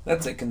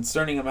 that's a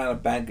concerning amount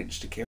of baggage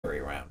to carry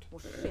around.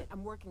 Well, shit,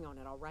 I'm working on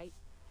it, alright?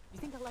 You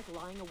think I like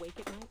lying awake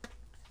at night?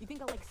 You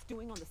think I like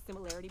stewing on the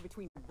similarity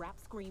between rap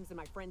screams and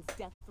my friend's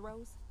death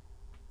throes?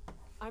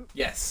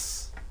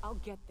 Yes. I'll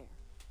get there.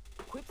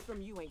 Quips from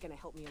you ain't gonna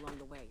help me along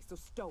the way, so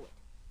stow it.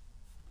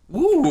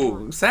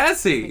 Ooh,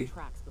 sassy. Make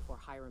tracks before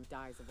Hiram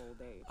dies of old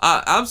age.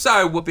 I'm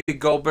sorry, Whoopi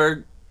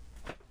Goldberg.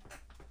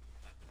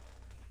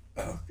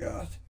 Oh,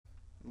 God.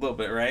 A little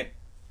bit, right?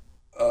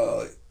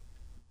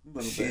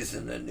 She's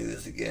in the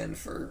news again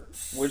for...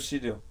 What'd she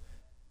do?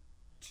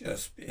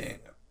 Just being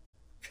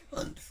a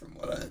cunt, from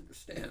what I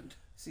understand.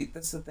 See,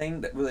 that's the thing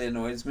that really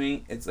annoys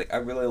me. It's like, I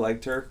really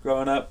liked her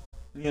growing up,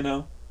 you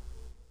know?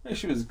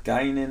 She was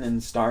Guinan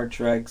in Star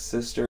Trek,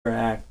 Sister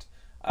Act,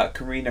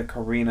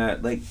 Karina.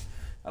 Like,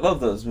 I love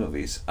those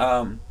movies.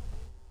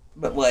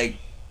 But, like,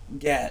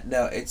 yeah,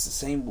 no, it's the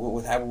same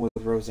what happened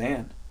with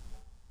Roseanne.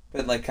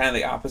 But, like, kind of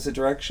the opposite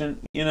direction,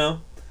 you know?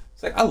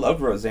 It's like, I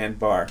loved Roseanne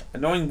Barr.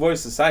 Annoying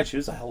voice aside, she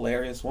was a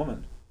hilarious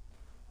woman.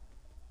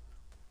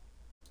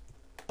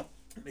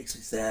 It makes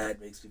me sad.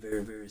 Makes me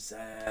very, very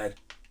sad.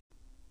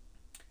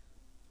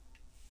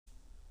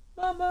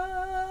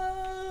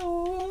 Mama.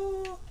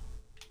 Ooh.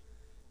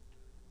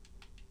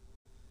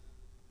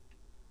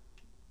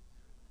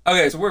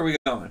 Okay, so where are we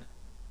going?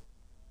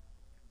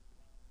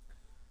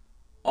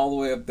 All the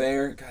way up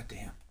there? God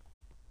damn.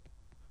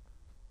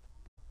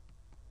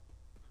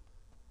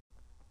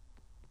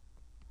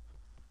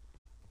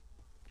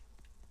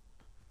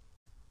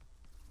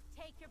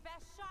 Take your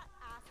best shot,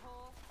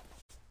 asshole.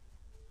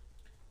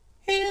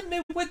 Hit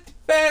me with the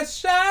best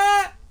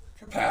shot.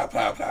 Pow,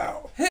 pow,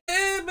 pow.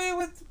 Hit me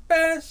with the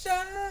best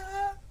shot.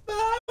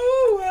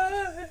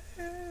 Oh,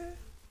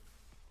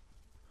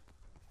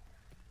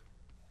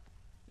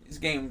 these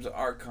games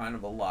are kind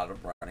of a lot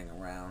of running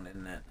around,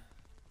 isn't it?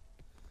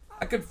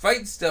 I could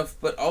fight stuff,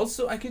 but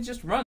also I could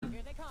just run.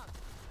 Here they come.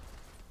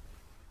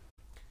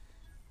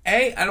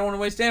 A, I don't want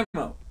to waste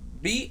ammo.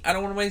 B, I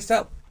don't want to waste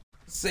health.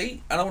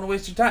 C, I don't want to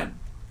waste your time.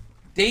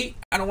 D,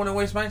 I don't want to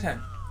waste my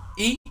time.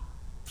 E,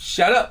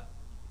 shut up.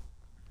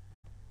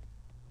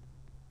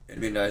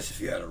 It'd be nice if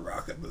you had a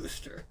rocket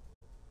booster.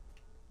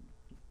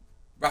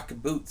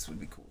 Rocket boots would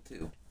be cool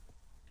too.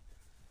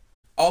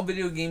 All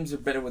video games are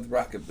better with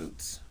rocket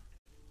boots.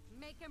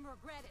 Make him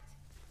regret it.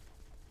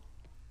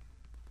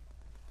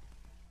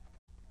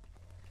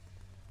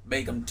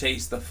 Make them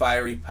taste the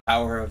fiery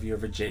power of your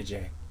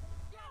vajayjay.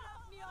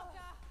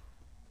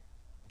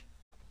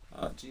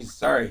 Oh, jeez,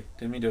 sorry.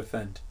 Didn't mean to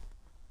offend.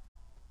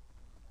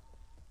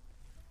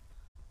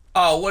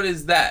 Oh, what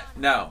is that?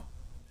 No.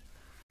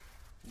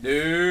 No.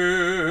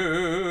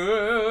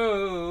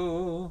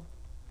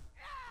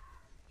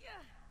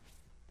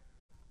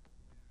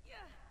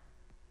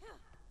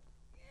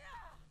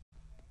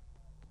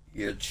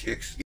 Your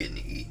chick's getting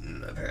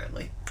eaten,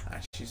 apparently.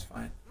 Ah, she's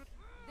fine.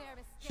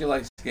 She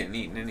likes getting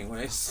eaten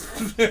anyways.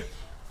 It's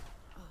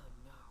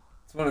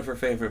one of her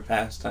favorite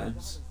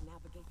pastimes.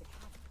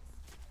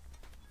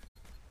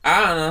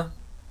 I don't know.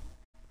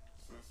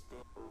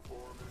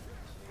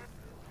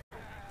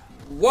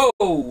 Whoa,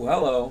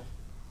 hello.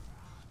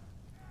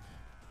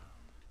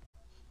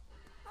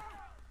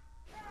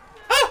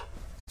 Ah!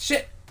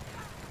 Shit.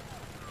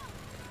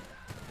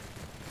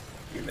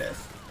 You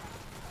missed.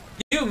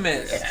 You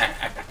missed.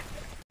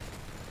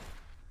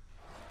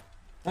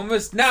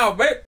 Almost now,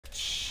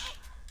 bitch.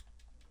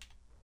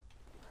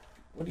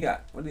 What do you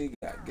got? What do you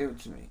got? Give it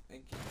to me.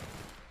 Thank you.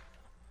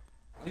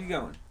 Where are you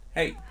going?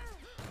 Hey.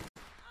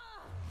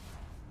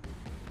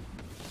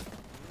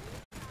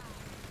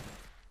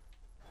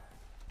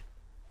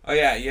 Oh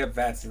yeah, you have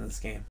VATS in this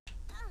game.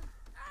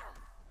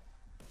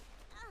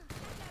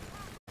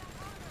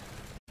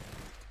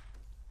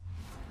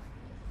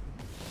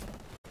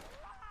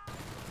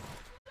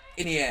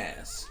 In the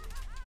ass.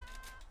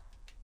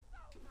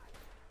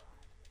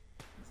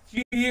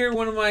 Did you hear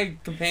one of my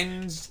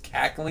companions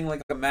cackling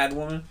like a mad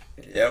woman?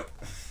 Yep.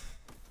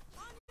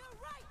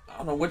 I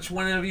don't know which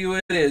one of you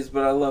it is,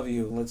 but I love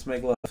you. Let's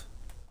make love.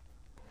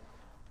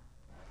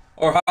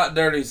 Or hot,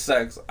 dirty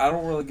sex. I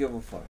don't really give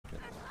a fuck.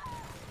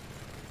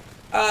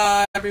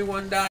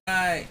 Everyone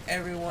die.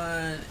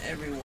 Everyone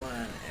die.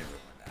 Oh,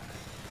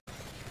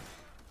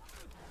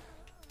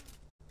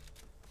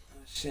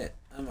 shit.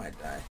 I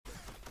might die.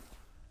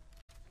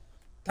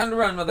 Time to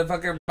run,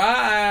 motherfucker.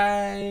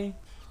 Bye.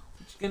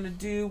 What you gonna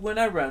do when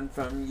I run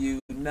from you?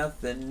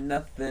 Nothing,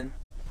 nothing.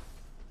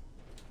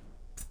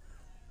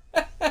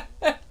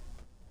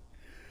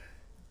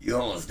 You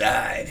almost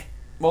died.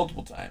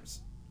 Multiple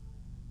times.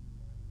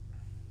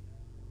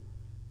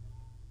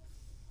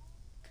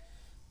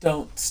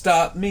 Don't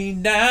stop me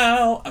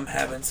now. I'm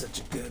having such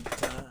a good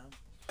time.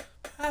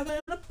 Having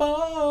a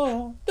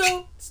ball.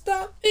 Don't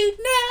stop me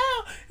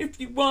now. If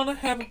you wanna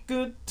have a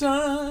good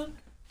time,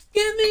 just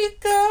give me a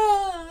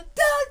call.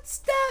 Don't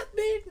stop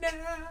me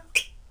now.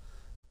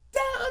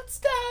 Don't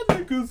stop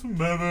me, 'cause I'm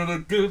having a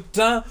good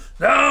time.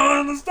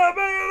 Don't stop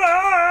me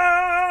now.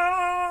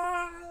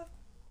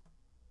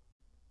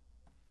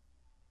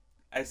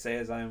 I say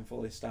as I am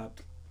fully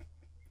stopped.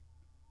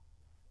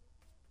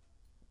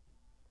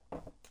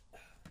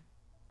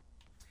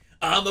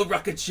 I'm a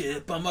rocket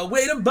ship on my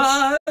way to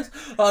Mars,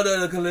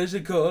 under the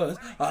collision course,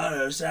 on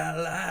a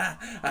satellite.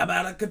 I'm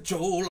out of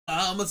control,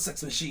 I'm a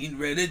sex machine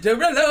ready to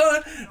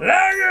reload.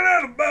 Like it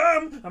at a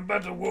bomb, I'm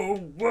about to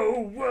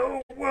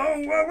whoa,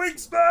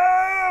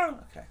 explode.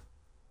 Okay.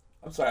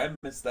 I'm sorry, I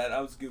missed that. I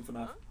was goofing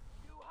off.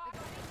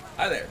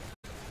 Hi there.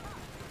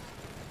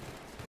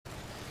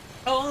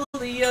 All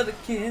the other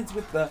kids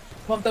with the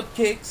pumped up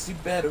kicks, you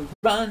better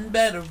run,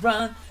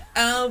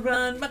 I'll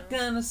run my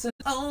gun. I said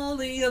all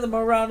the other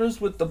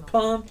marauders with the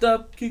pumped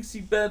up kicks,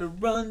 you better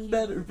run,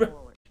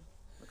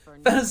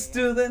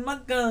 faster than my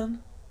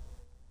gun.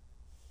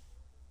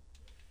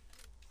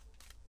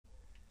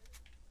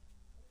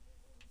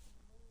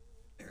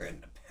 They're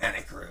in the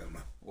panic room.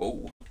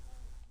 Whoa.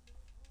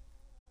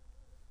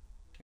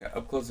 Got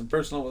up close and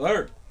personal with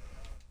her.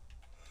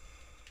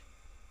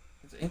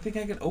 Is there anything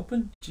I can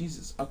open?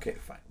 Jesus. Okay,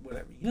 fine.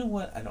 Whatever. You know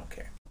what? I don't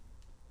care.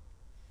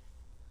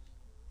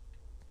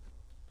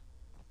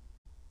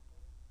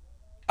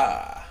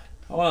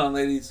 Hold on,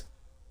 ladies.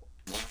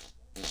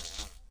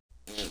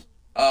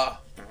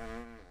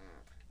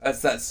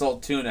 That's that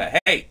salt tuna.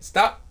 Hey,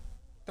 stop.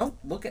 Don't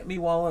look at me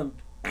while I'm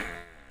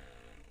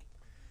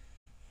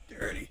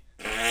Dirty.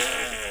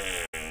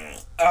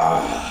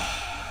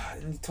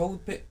 in the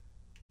toilet pit.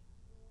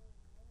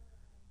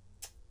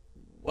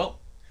 Well,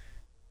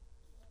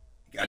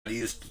 You gotta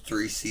use the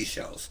 3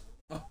 seashells.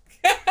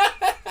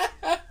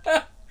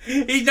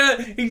 he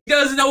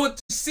doesn't know what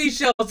the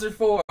seashells are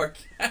for.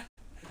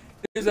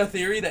 There's a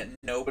theory that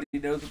nobody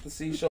knows what the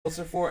seashells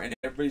are for, and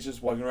everybody's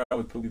just walking around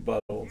with poopy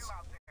buttholes.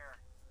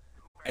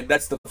 And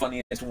that's the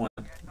funniest one.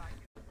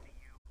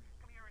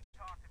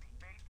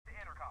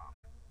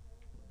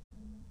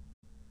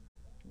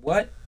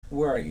 What?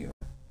 Where are you?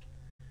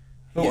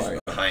 Who He's are you?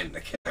 behind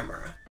the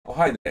camera. Oh,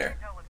 hi there.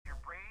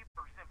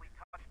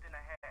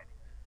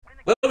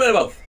 A little bit of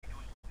both.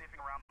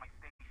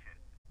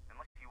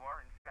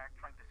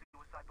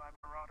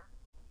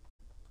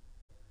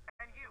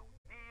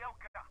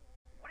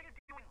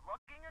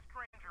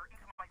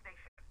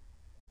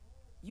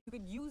 You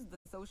could use the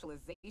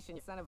socialization,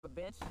 you son of a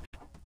bitch.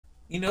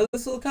 You know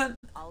this little cunt?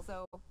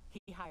 Also,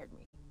 he hired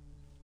me.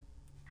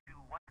 To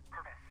what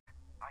purpose?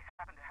 I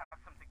happen to have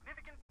some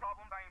significant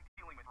problems I am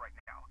dealing with right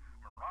now.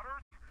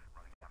 Marauders,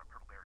 running out of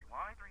Purple Berry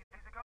wine 3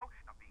 days ago,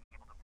 not being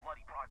able to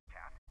bloody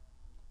broadcast.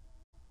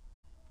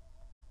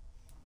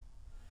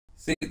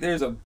 See,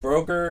 there's a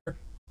broker.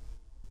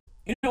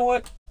 You know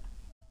what?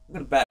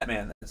 I'm gonna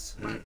Batman this.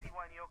 I see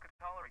why Neo could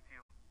tolerate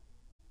you.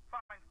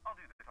 Fine, I'll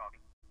do the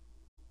talking.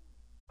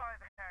 By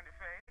the hand of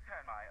fate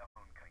and my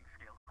own cunning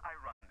skill, I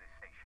run this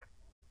station.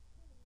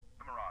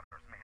 The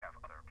Marauders may have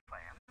other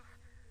plans,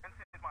 and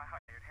since my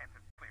hired hands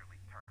have clearly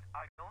turned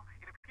idle,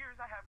 it appears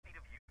I have need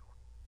of you.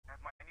 As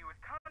my newest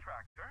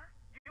contractor,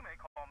 you may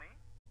call me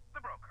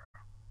the broker.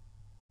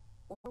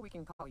 Or we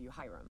can call you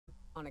Hiram,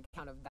 on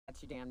account of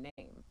that's your damn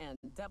name, and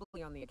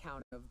doubly on the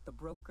account of the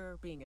broker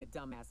being a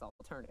dumbass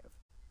alternative.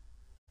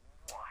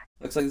 What?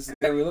 Looks like this is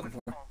the guy we're looking for.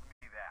 Calls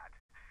me that.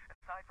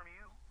 Aside from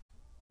you,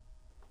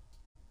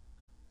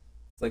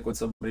 It's like when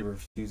somebody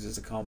refuses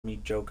to call me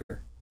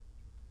Joker.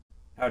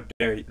 How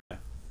dare you?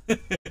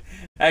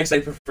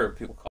 Actually, I prefer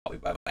people call me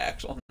by my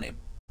actual name.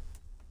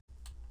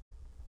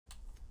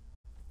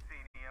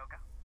 see, Nyoka?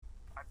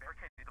 I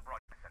barricaded the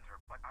broadcast center,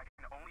 but I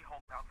can only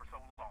hold out for so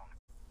long.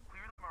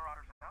 Clear the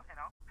Marauders out, and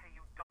I'll pay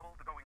you double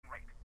the going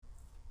rate.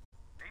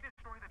 They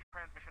destroy the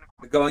transmission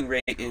The equipment. going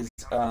rate is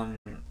The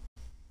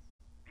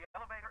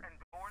elevator and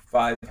doors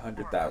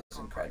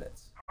 500,000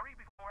 credits. hurry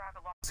before I have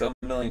to lock So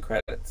 1,000,000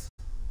 credits.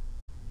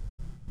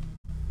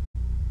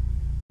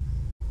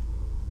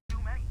 too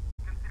many,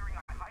 considering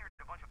I hired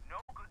a bunch of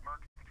no-good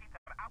mercs to keep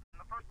them out in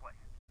the first place.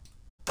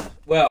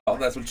 Well,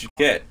 that's what you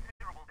get.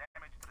 Considerable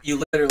damage to the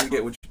You literally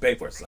get what you pay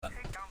for, son.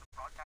 take down the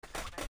broadcast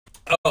equipment.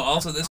 Oh,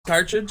 also this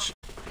cartridge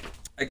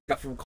I got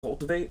from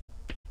Cultivate.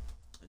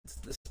 It's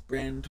this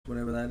brand,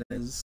 whatever that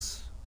is.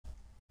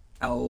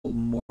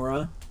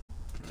 Almora.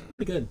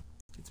 Pretty good.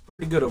 It's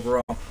pretty good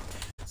overall.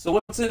 So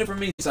what's in it for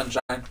me,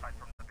 Sunshine? Aside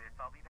from the bits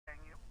I'll be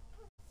paying you,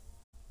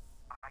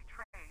 I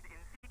trade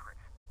in secrets,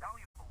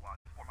 valuable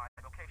ones for my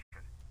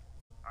vocation.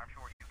 I'm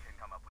sure you can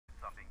come up with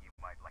something you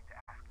might like to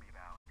ask me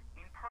about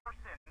in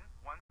person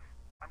once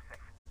I'm safe.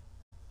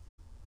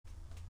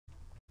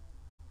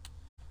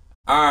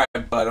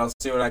 Alright, bud, I'll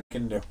see what I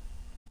can do.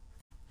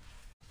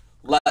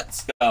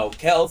 Let's go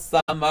kill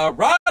some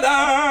marauders!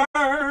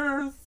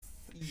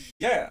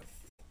 Yeah.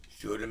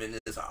 Shoot him in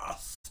his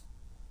ass.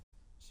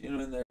 Shoot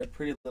them in their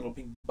pretty little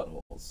pink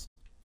buttholes.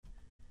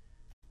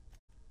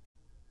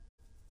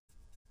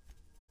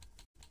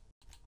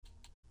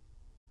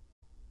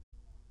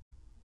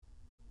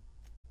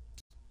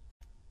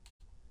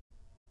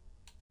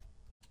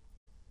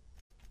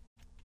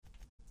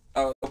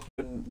 I was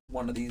hoping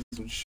one of these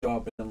would show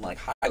up and like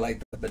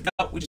highlight them, but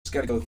no, we just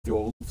gotta go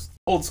through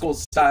old school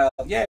style.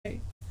 Yay!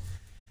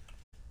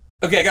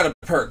 Okay, I got a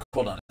perk.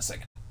 Hold on a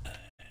second.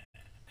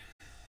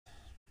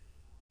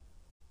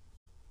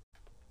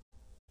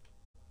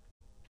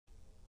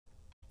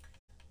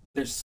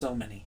 There's so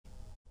many.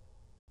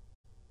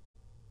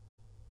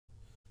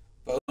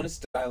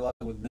 Bonus dialogue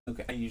with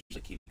Nuka. I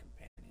usually keep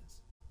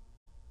companions.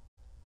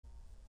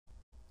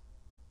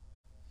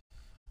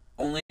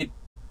 Only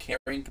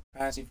carrying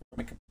capacity for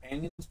my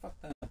companions? Fuck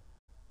that.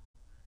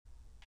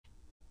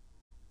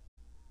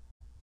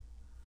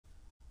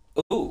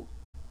 Ooh.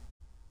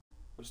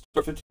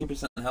 Restore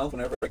 15% health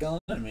whenever I kill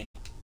an enemy.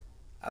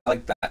 I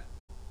like that.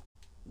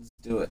 Let's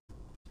do it.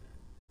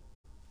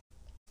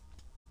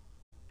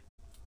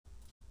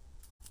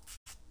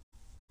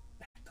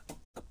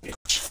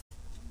 Bitch.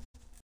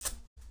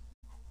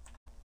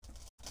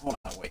 Hold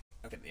on, wait.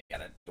 Okay, they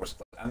got a door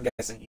split. I'm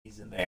guessing he's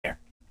in there.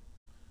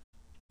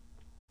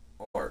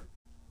 Or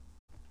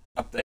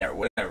up there,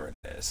 whatever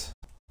it is.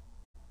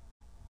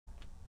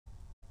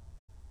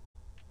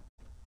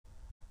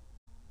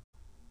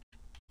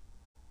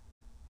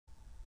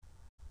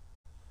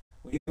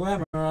 Where you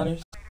at,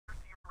 Marauders?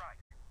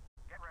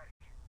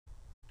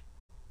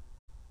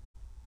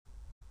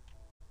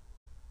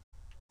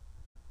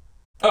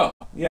 Oh,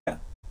 yeah.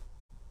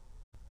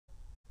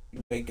 You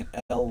make an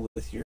L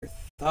with your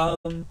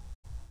thumb.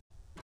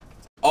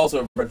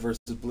 Also a red versus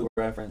blue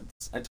reference.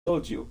 I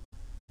told you.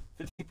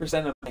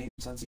 50% of my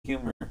sense of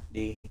humor,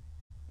 D.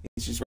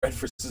 It's just red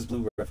versus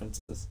blue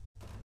references.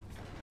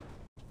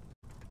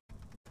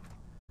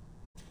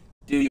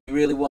 Do you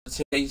really want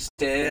to taste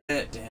it?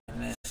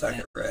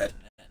 Second red.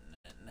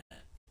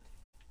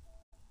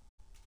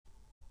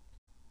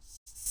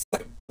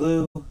 Second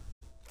blue.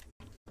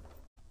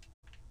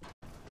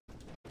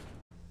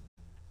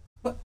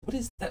 What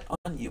is that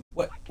on you?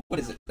 What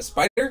is it? A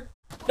spider?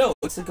 No,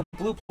 it's like a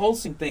blue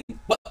pulsing thing.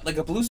 What? Like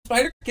a blue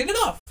spider? Get it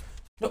off!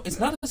 No, it's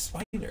not a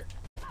spider.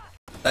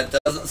 That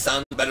doesn't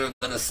sound better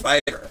than a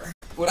spider.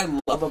 What I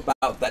love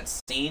about that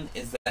scene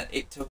is that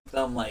it took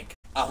them like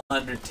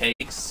 100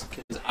 takes,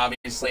 because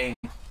obviously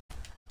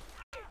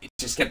it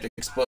just kept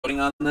exploding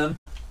on them.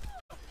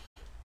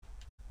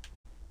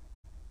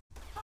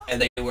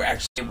 And they were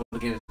actually able to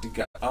get it to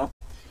go. Oh,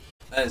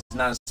 that is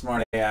not a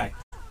smart AI.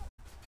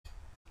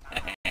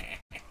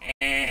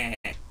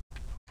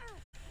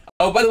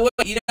 Oh, by the way,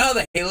 you know how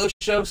the Halo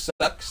show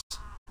sucks?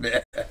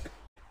 Yeah. That's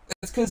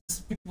because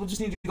people just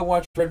need to go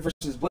watch Red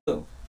vs.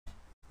 Blue.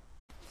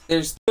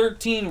 There's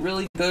 13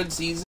 really good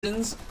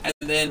seasons, and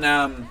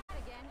then,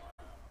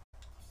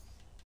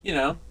 you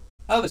know,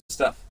 other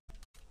stuff.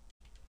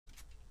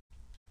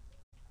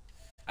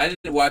 I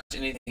didn't watch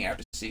anything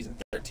after season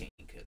 13,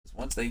 because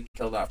once they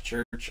killed off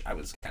Church, I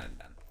was kind of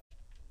done.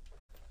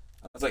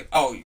 I was like,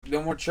 oh,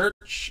 no more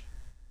Church?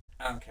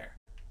 I don't care.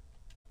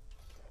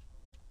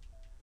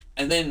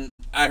 And then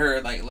I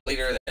heard, like,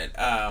 later that,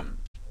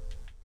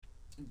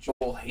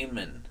 Joel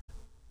Heyman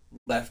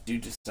left due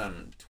to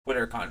some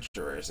Twitter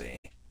controversy.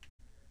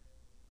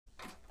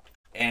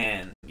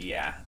 And,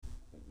 yeah.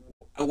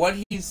 What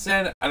he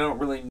said, I don't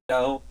really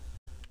know,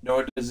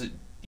 nor does it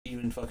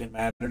even fucking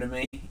matter to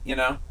me, you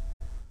know?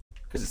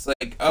 Because it's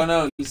like, oh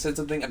no, he said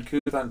something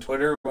uncouth on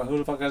Twitter, well, who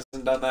the fuck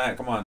hasn't done that?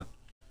 Come on.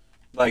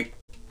 Like,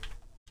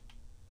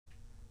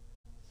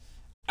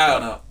 I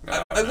don't know.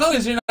 As long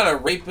as you're not a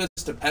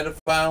rapist, a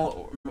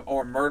pedophile,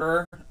 or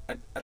murderer, I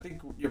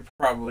think you're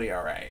probably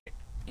alright.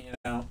 You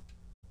know?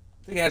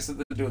 I think it has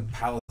something to do with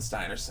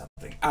Palestine or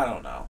something. I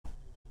don't know.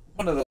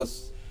 One of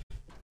those.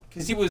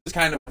 Because he was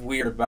kind of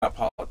weird about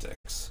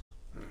politics.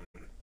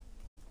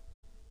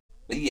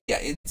 But yeah,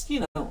 it's,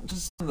 you know,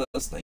 just one of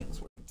those things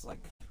where it's like,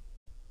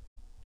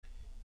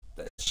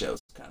 that show's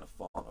kind of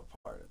falling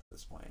apart at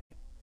this point.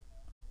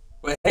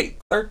 But hey,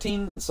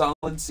 13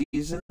 solid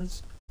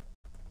seasons.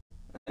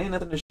 Ain't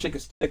nothing to shake a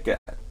stick at.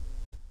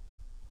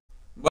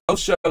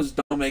 Most shows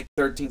don't make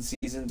 13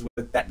 seasons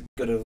with that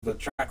good of a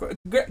track record.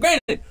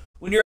 Granted,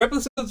 when your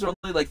episodes are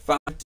only like 5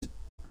 to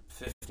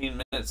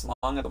 15 minutes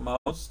long at the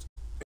most,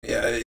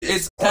 yeah,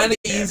 it's kind of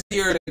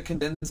easier to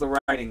condense the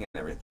writing and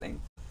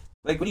everything.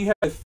 Like when you have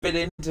to fit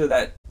into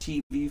that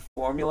TV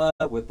formula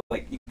with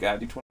like, you gotta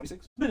do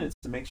 26 minutes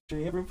to make sure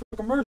you have room for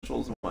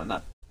commercials and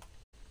whatnot.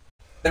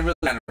 That really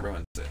kind of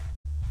ruins it.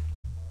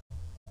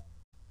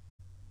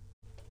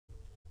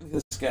 Look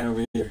at this guy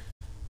over here.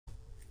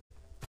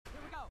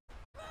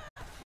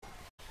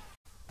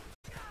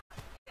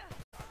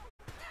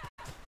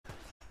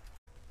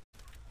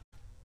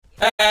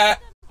 Ah!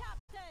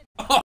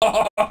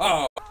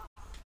 Oh!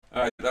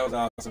 Alright, that was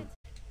awesome.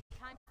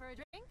 Time for a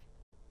drink?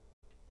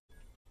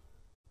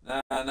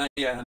 Nah, not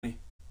yet, honey.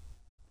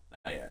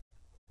 Not yet.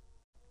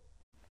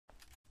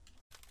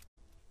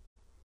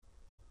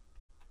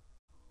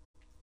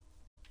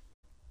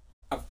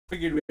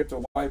 figured we have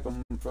to wipe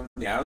them from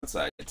the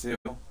outside too.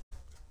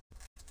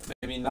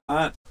 Maybe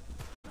not.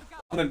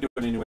 I'm gonna do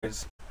it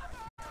anyways.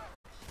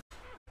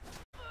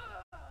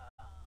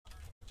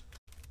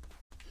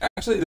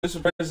 Actually, this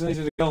is surprisingly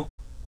easy to kill.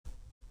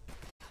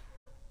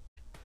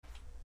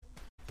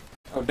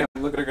 Oh damn!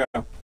 Look at her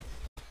go.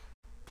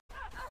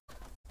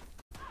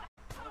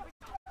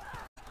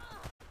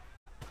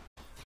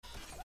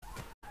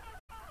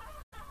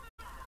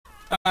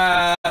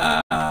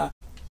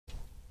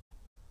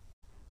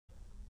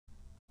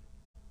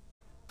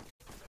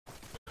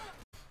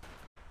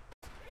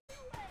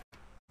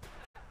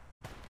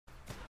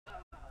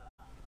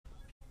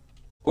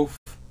 Oof.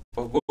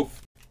 Oh,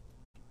 oof.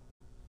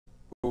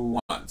 Who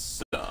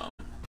wants some?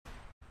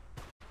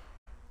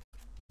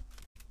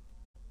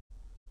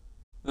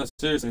 No,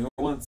 seriously, who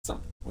wants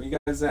some? Where you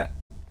guys at?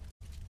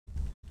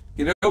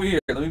 Get over here.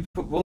 Let me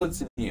put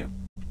bullets in you.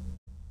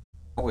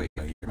 Oh, wait.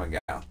 No, you're my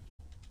gal.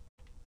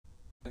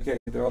 Okay,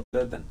 they're all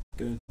dead then.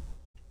 Good.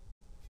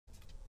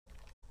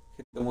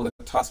 Hit them with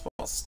a toss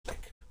ball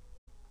stick.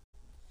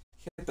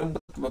 Hit them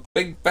with a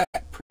big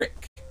fat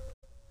prick.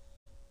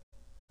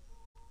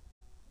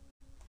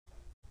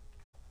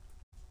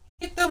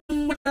 Hit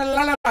them with a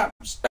lollipop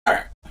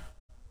star.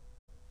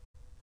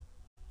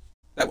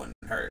 That wouldn't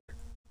hurt.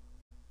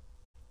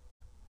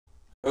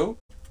 Oh?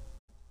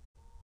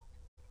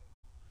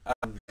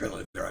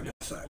 Apparently they're on your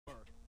side.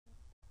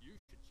 You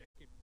should check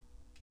it.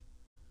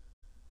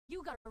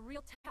 You got a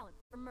real talent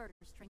for murder,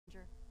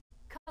 stranger.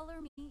 Color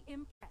me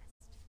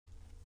impressed.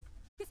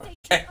 You stay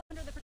Okay.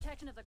 under the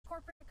protection of the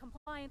corporate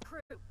compliant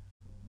crew.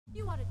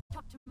 You ought to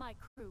talk to my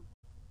crew.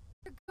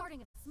 They're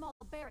guarding a small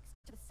barracks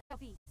to the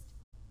southeast,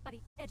 by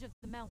the edge of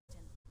the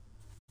mountain.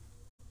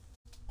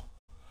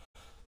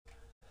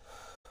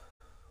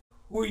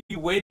 Who are you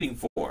waiting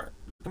for?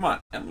 Come on,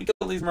 let me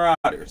kill these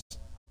marauders.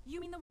 You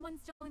mean the one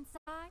still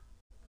inside?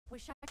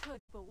 Wish I could,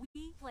 but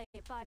we play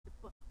it by the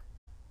book.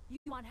 You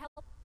want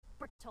help?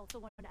 Bertolt's the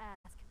one to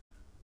ask.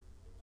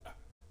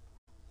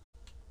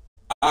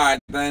 Alright,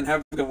 then,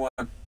 have a good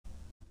one.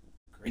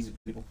 Crazy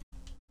people.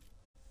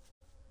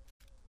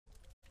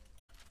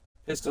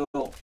 Pistol.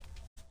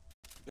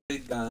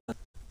 Big gun.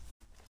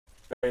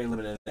 Very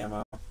limited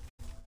ammo.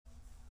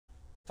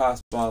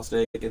 Toss ball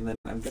stick, and then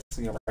I'm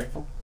guessing a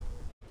rifle.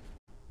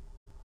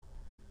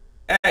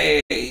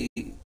 Hey!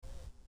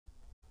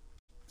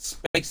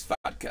 Space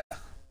vodka.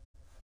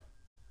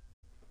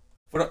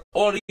 For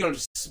all your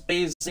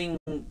spacing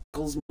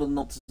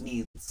cosmonaut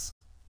needs.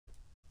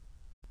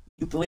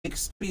 You drink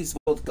space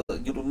vodka,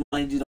 you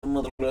remind you of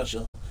Mother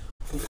Russia.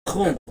 From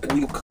whom will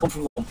you come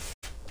from?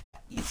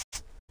 Yes.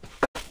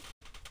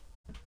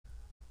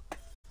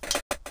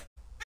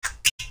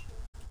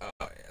 Oh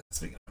yeah,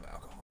 speaking of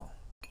alcohol.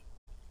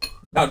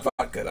 Not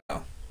vodka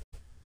though.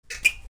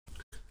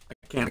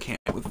 I can't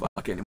with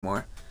vodka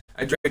anymore.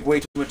 I drank way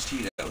too much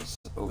Cheetos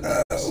over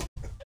the years.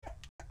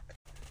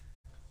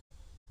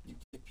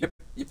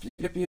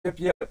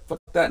 Yep. Fuck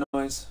that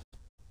noise.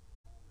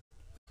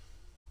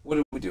 What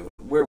do we do?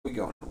 Where are we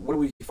going? What are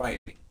we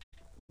fighting?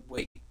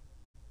 Wait.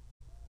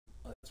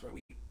 Oh, that's right.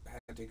 We had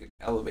to take an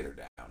elevator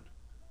down.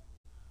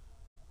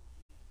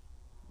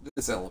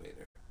 This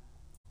elevator.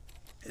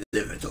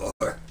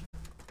 Elevator.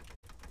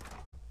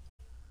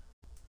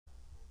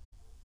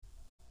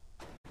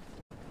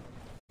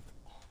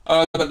 I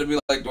was about to be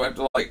like, do I have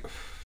to like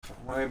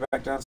my way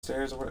back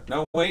downstairs or what?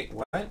 No, wait,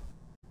 what?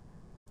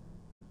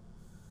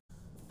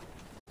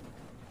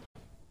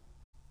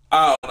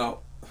 Oh no.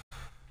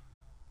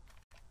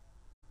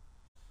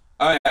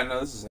 Oh yeah, no,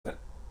 this is it.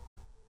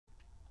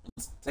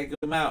 Let's take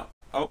them out.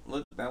 Oh,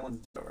 look, that one's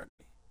dead already.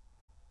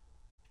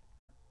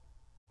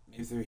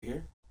 Maybe through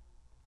here?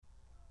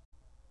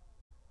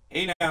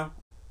 Hey now,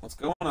 what's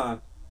going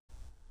on?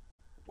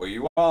 Where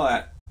you all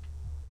at?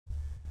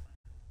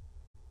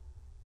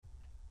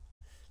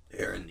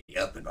 They're in the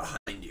up and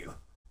behind you.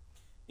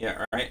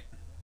 Yeah, right.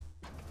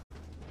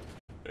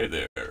 Hey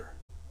there.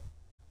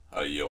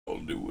 How y'all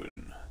doing?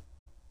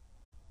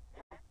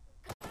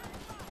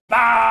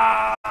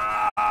 Ah!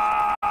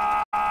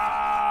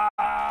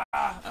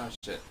 Oh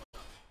shit.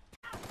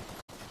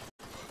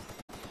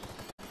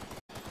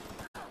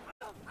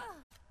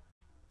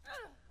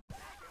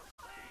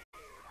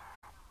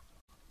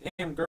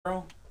 Damn,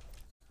 girl.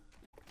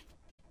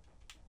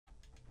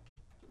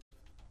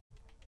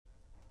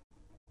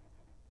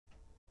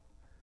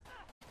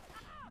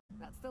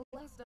 That's the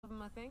last of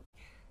them, I think.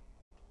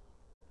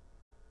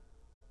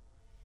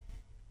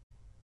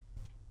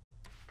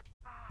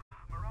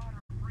 Marauder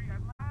free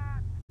at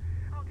last.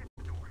 I'll get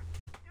the door.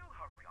 You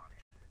hurry on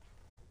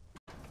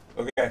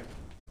it. Okay.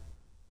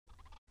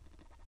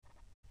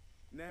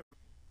 Never.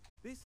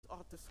 This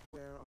ought to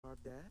square our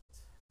debt.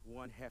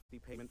 One hefty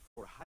payment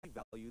for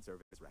high-valued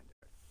service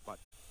rendered. But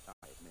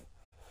I admit,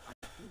 I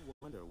do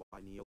wonder why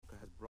Nyoka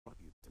has brought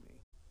you to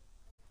me.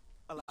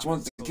 She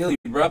wants to kill you,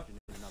 bro.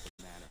 In another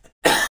manner.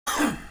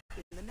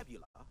 In the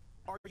nebula,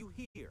 are you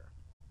here?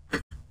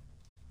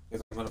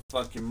 Because I'm gonna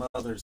fuck your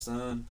mother,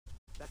 son.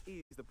 That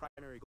is the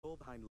primary goal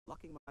behind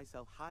locking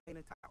myself high in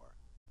a tower.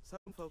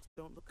 Some folks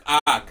don't look.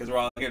 Because we're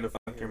all here to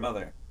fuck your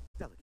mother.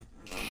 Delicate.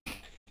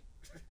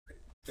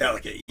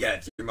 Delicate, yeah,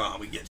 it's your mom,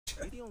 we get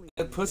you. The only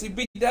That pussy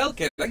be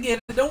delicate. I get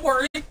it. Don't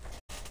worry.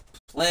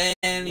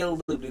 Plenty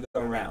of lube to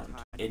go around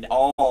in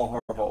all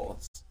her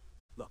holes.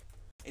 Look,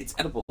 It's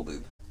edible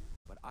lube,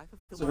 but I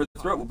fulfill so my her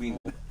throat will promise.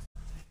 be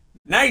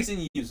nice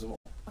and usable.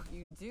 Oh,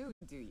 you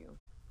do you?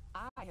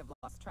 I have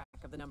lost track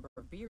of the number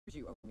of beers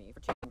you owe me for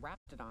checking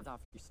Raptidons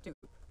off your stoop.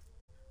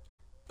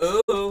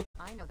 Oh,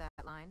 I know that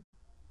line.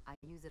 I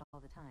use it all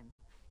the time.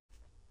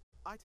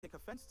 I take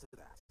offense to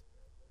that.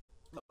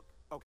 Look,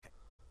 okay.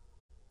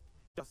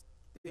 Just,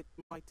 it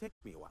might take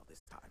me a while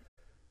this time.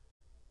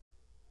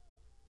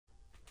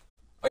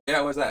 oh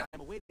yeah, what's that?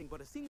 I'm awaiting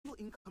but a single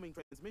incoming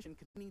transmission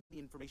containing the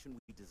information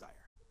we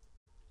desire.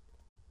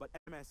 But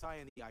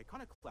MSI and the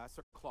Iconoclast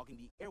are clogging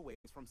the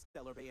airwaves from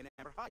Stellar Bay and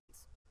Amber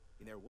Heights.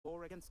 In their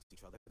war against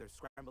each other, they're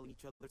scrambling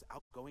each other's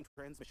outgoing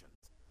transmissions.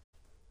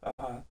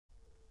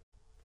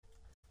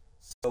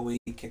 So we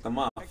kick them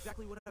off.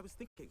 Exactly what I was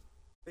thinking.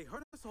 They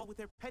hurt us all with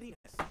their pettiness.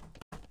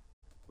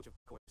 Which of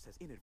course has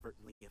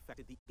inadvertently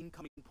affected the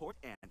incoming port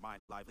and my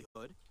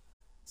livelihood.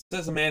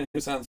 Says a man who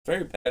sounds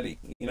very petty.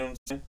 You know what I'm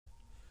saying?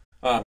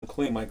 I'm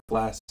cleaning my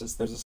glasses.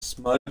 There's a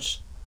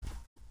smudge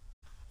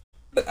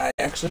that I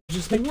actually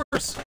just made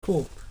worse.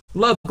 Cool.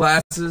 Love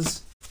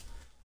glasses.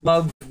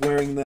 Love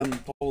wearing them.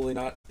 Totally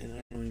not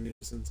an annoying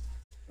nuisance.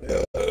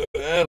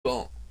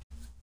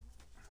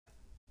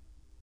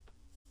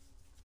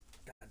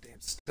 Goddamn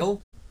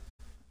still.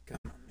 Come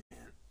on,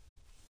 man.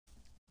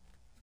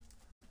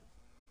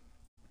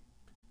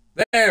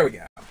 There we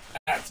go.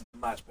 That's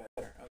much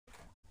better. Okay.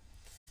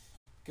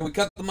 Can we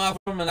cut them off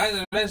from an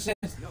either dimension?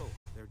 No,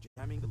 they're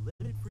jamming the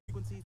limited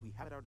frequencies we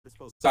have at our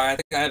disposal. Sorry, I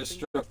think I had a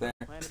stroke there.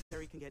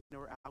 Planetary can get in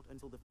or out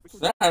until the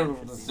That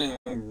frequency. was the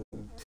thing.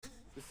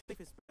 The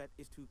safest bet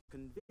is to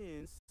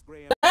convince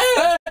Graham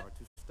to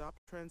stop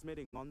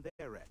transmitting on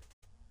their end.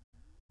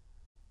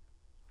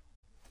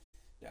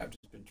 Yeah, I've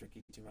just been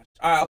drinking too much.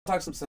 Alright, I'll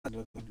talk some sense with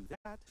To them. do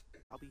that,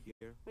 I'll be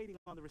here waiting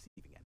on the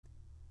receiving end.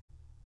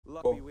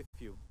 Luck Cool. be with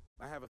you.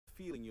 I have a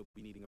feeling you'll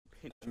be needing a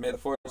pinch May the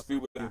force be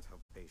with you.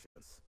 of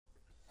patience.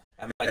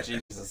 And my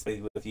Jesus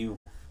be with you.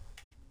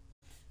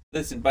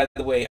 Listen, by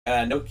the way,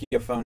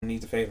 Nokia phone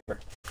needs a favor.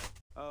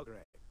 Oh,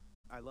 great.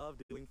 I love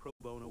doing pro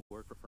bono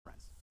work for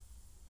friends.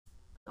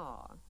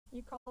 Aw,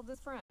 you called us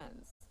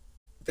friends.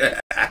 Yeah.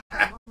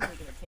 Normally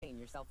entertain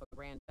your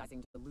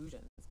self-aggrandizing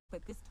delusions,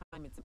 but this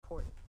time it's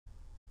important.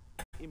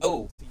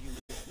 Oh. To you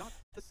is not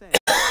the same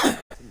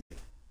to me.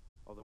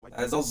 Although I That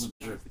is also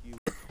true. that you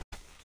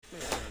may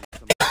have earned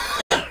some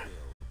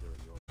skill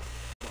during your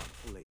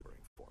months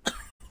laboring for me.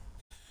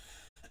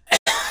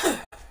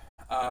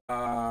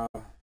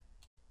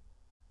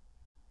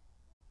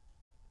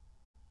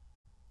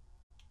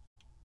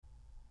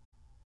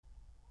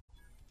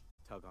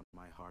 Tug on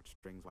my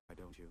heartstrings, why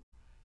don't you?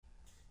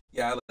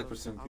 Yeah, I like Look,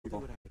 pursuing I'll people.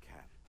 do what I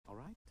can,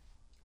 alright?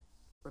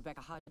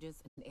 Rebecca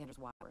Hodges and Anders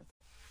Wyworth.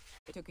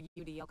 They took a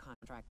UDL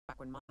contract back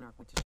when Monarch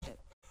went to shit,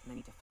 and I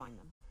need to find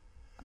them.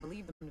 I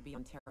believe them to be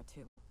on Terra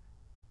too.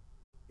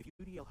 If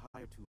UDL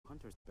hired 2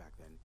 hunters back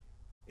then,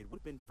 it would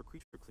have been for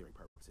creature clearing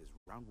purposes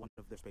around one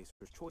of their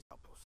Spacer's choice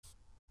outposts.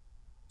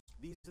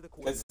 These are the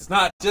Because it's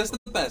not just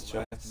the best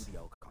choice.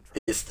 UDL contract.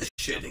 It's the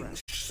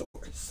shitting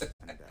source.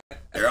 And,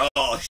 They're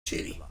all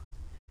shitty.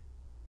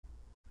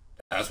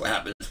 That's what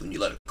happens when you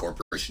let a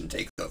corporation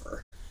take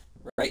over.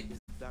 Right? is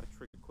that a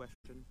trick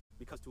question?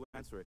 Because to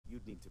answer it,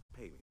 you'd need to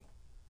pay me.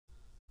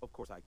 Of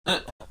course, I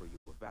could offer you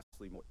a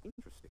vastly more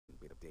interesting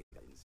bit of data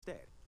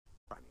instead.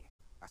 Try me.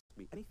 Ask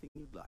me anything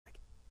you'd like.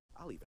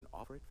 I'll even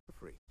offer it for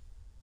free.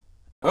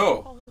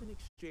 Oh, All in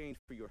exchange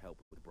for your help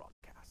with the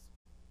broadcast.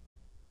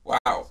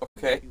 wow,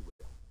 okay. You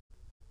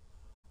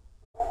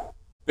will.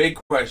 Big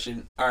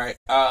question. Alright,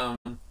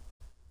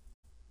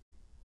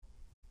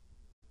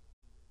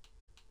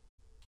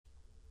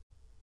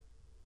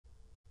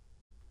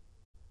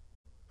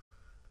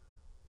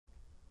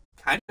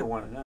 kind of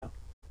want to know.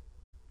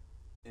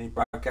 Any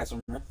broadcasts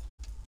from Earth?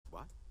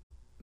 What?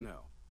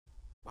 No.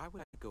 Why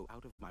would I go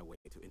out of my way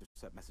to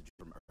intercept messages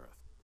from Earth?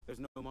 There's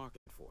no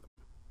market for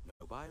them.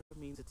 No buyer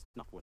means it's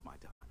not worth my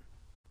time.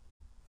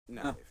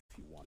 Now, Huh. if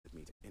you wanted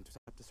me to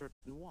intercept a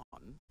certain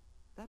one,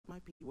 that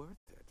might be worth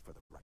it for the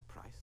right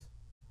price.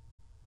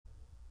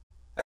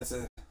 It's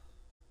a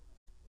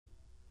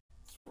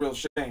real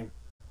shame.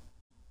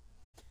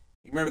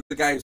 You remember the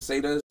guy who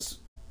saved us?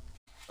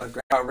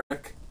 Grandpa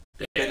Rick?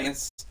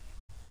 Phineas?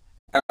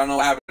 I don't know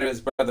what happened to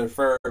his brother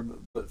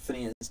Ferb, but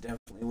Phineas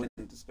definitely went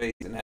into space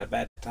and had a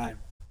bad time.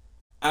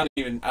 I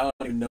don't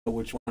even know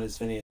which one is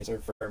Phineas or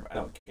Ferb. I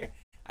don't care.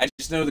 I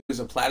just know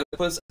there's a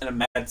platypus and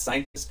a mad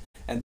scientist,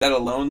 and that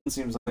alone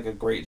seems like a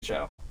great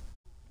show.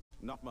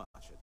 Not much,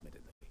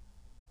 admittedly.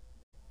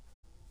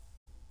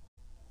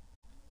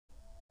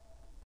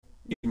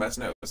 You must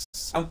know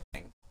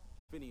something.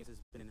 Phineas has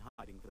been in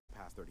hiding for the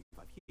past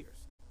 35 years.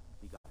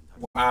 He got in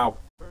touch Wow.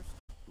 first,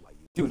 like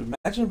you. Dude,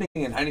 imagine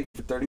being in hiding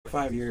for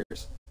 35 years.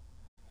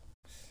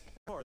 As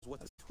far as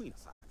what's between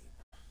us, I mean.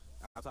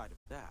 Outside of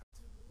that,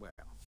 well,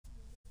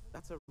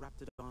 That's a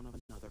Raptidon of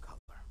another color.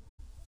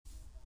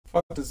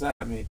 What does that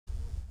mean?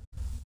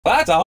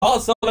 That's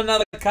also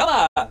another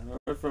color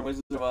from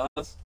Wizard of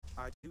Oz.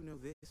 I do know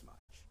this much.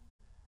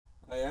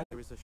 Oh yeah? There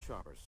is a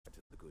sharper side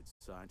to the good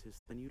scientist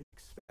than you'd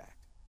expect.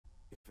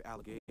 If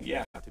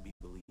allegations are to be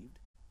believed,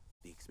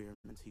 the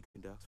experiments he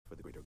conducts for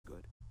the greater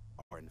good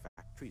are in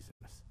fact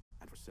treasonous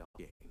and for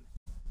self-gain.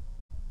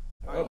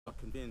 I'm not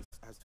convinced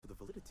as to the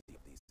validity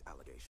of these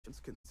allegations,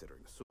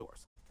 considering the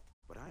source,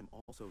 but I am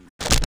also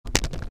not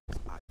convinced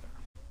either.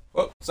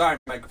 Oh, sorry,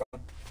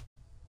 microphone.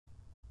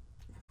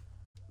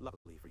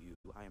 Luckily for you,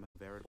 I am a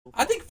veritable...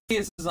 I think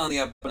Phineas is on the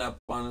up and up,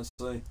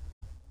 honestly.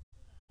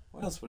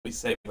 What else would we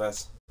say,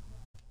 Wes?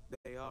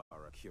 They are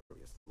a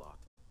curious lot.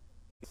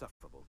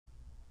 Insufferable.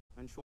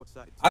 And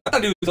short-sighted. I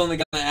thought he was only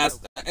going to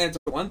answer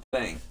one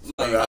thing.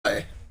 Like,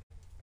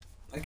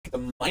 I could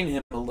to mine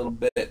him a little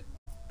bit.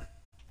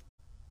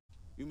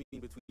 You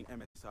mean between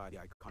MSI, the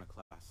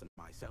Iconoclast, and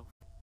myself?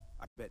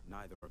 I bet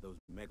neither of those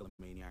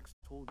megalomaniacs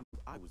told you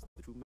I was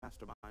the true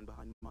mastermind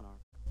behind Monarch.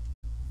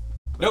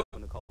 Nope.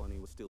 When the colony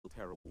was still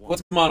Terra 1,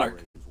 what's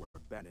Monarch? Were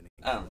abandoning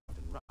left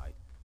and right.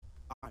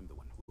 I'm the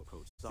one who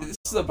approached. See, this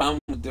is the problem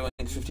with doing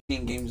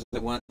 15 games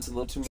at once. A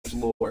little too much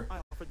lore.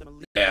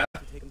 Yeah.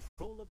 To take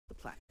control of the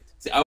planet.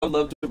 See, I would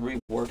love to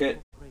rework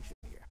it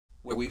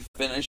where we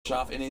finish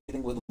off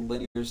anything with a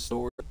linear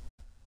story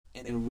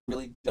and then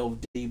really delve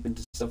deep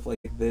into stuff like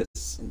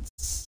this and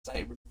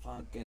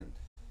Cyberpunk and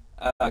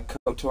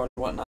KOTOR and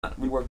whatnot.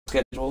 Rework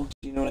schedule.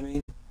 Do you know what I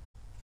mean?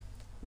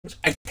 Which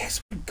I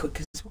guess we could,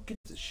 because who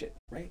gives a shit,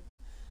 right?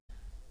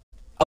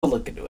 I'll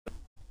look into it.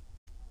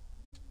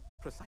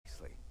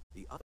 Precisely.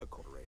 The other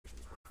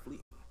corporations were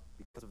fleeing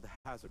because of the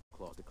hazard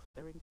clause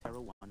declaring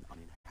Terra 1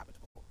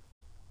 uninhabitable.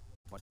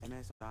 But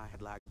MSI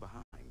had lagged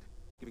behind,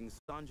 giving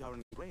Sanjar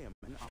and Graham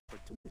an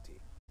opportunity.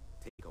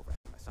 Take over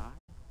MSI,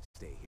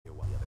 stay here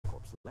while the other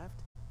corps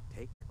left,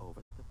 take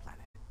over the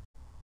planet.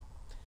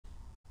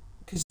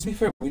 Because to be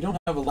fair, we don't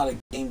have a lot of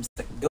games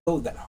that go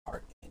that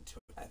hard into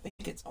it. I think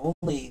it's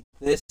only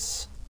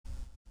this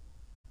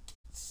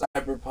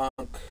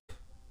Cyberpunk.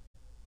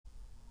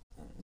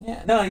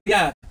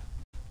 Yeah.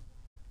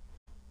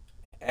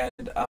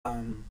 And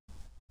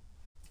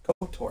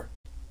KOTOR.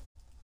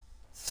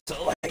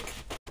 So like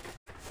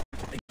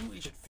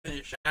we should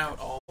finish out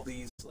all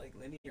these like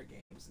linear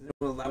games, and it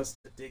will allow us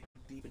to dig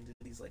deep into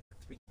these like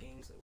 3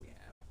 games that we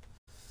have.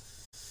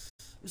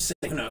 So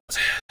who knows?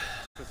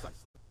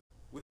 Precisely.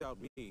 Without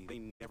me,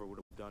 they never would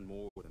have done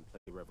more than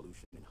play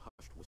Revolution in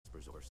hushed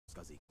whispers over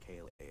scuzzy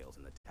kale ales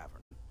in the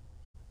tavern.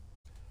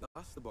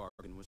 Thus the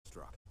bargain was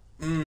struck.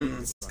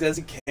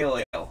 Scuzzy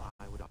kale ale.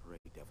 I would operate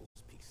Devil's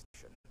Peak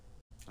Station.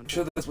 I'm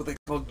sure that's what they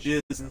call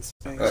jizz in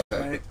space,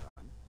 right?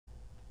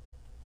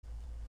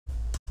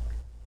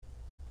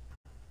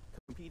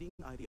 Competing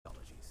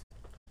ideologies.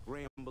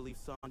 Graham believes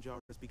Sanjar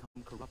has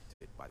become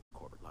corrupted by the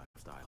corporate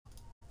lifestyle.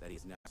 That he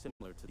is now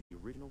similar to the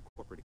original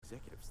corporate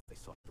executives they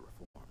sought to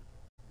reform.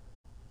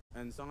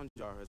 And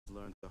Sanjar has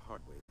learned the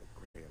hard way that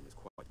Graham is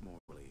quite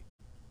morally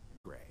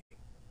gray.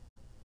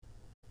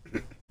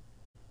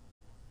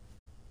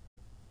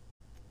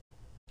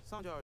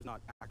 Sanjar is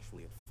not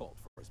actually at fault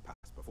for his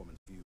past performance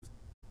views,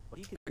 but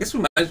he can... I guess we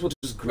might as well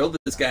just grill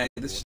this guy.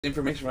 This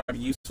information might be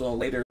useful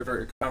later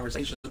for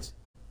conversations.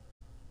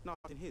 Not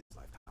in his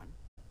lifetime.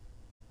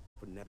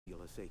 For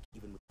Nebula's sake,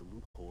 even with the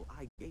loophole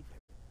I gave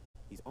him,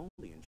 he's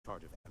only in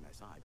charge of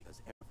MSI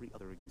because every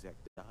other exec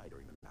died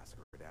during the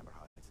massacre at Amber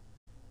Heights.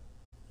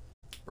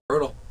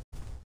 Brutal.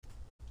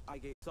 I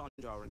gave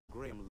Sanjar and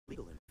Graham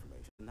legal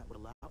information that would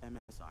allow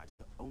MSI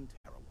to own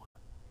Terra 1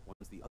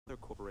 once the other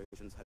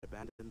corporations had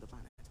abandoned the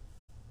planet.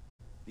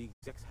 The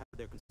execs had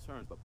their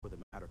concerns, but before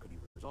the matter could be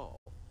resolved,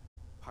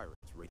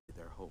 pirates raided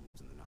their homes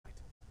in the night.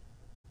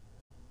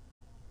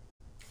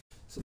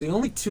 So the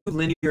only 2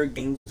 linear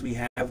games we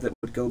have that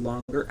would go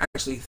longer,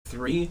 actually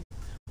 3,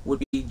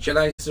 would be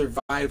Jedi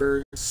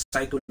Survivor,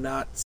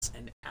 Psychonauts,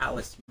 and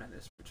Alice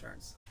Madness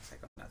Returns.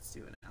 Psychonauts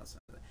 2 and Alice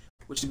Madness.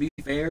 Which, to be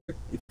fair,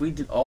 if we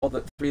did all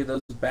the 3 of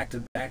those back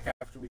to back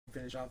after we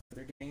finish off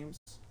their games,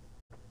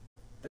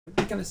 that would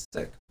be kind of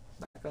sick.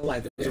 Not gonna lie,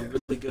 those are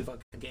really good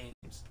fucking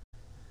games.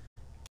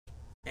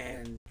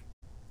 And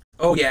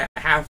oh yeah,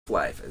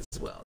 Half-Life as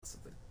well.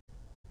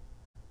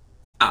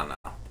 I don't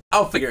know.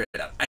 I'll figure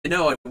it out. I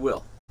know I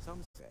will.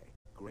 Some say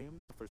Graham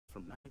suffers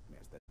from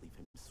nightmares that leave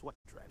him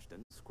sweat-drenched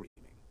and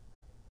screaming.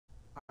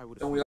 I would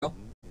assume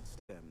it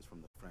stems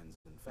from the friends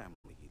and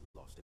family he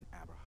lost in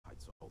Amber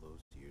Heights all those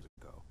years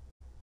ago.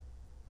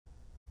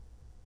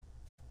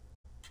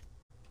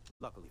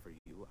 Luckily for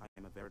you, I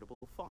am a veritable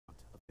font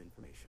of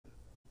information.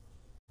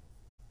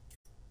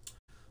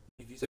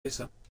 If you say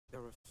so.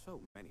 There are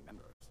so many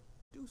members.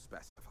 Do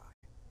specify.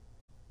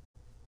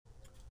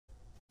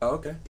 Oh,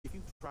 okay. If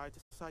you try to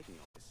cite me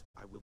on this,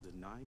 I will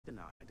deny. Do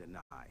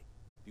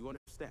you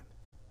understand?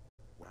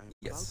 What I am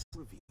about to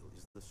reveal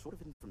is the sort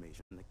of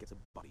information that gets a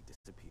body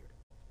disappeared.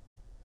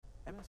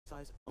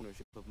 MSI's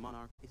ownership of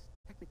Monarch is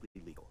technically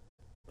legal,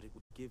 but it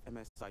would give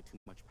MSI too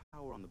much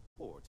power on the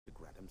board to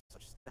grant him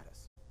such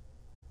status.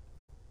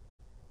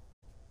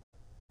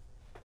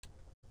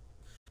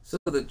 So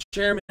the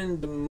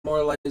chairman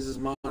demoralizes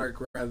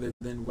Monarch rather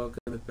than welcome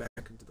it back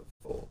into the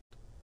fold.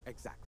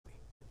 Exactly.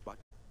 But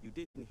you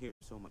didn't hear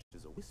so much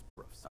as a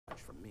whisper of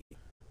such from me.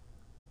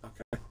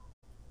 Okay.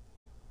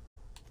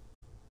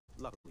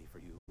 Luckily for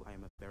you, I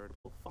am a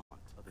veritable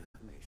font of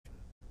information.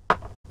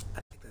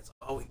 I think that's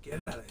all we get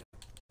out of him.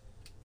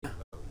 Though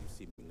you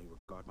seemingly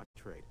regard my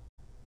trade.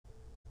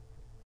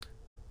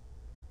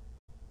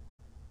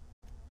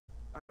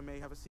 I may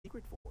have a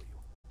secret for you,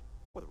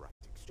 for the right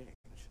exchange.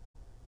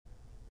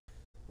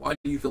 Why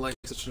do you feel like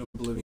such an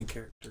Oblivion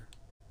character?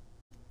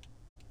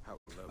 How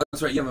low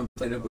That's right, you haven't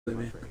played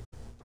Oblivion.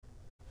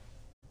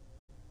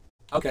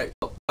 Okay,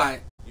 well,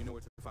 bye. You know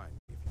where to find me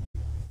if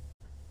you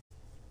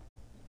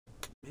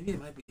Maybe it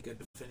might be good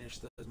to finish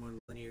those more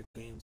linear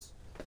games.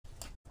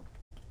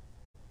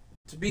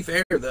 To be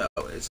fair, though,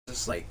 it's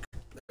just like,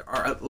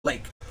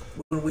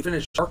 when we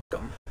finish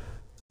Arkham,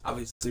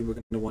 obviously we're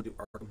going to want to do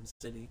Arkham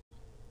City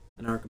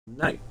and Arkham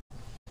Knight,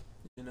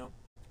 you know?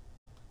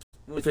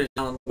 When we finish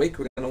Alan Wake,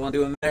 we're going to want to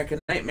do American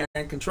Nightmare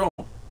and Control.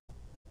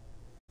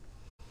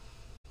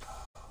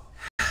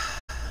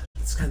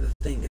 It's kind of the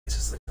thing, it's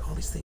just like all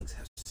these things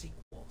have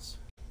sequels.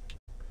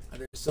 And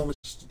there's so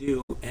much to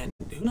do, and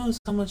who knows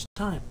how much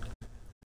time.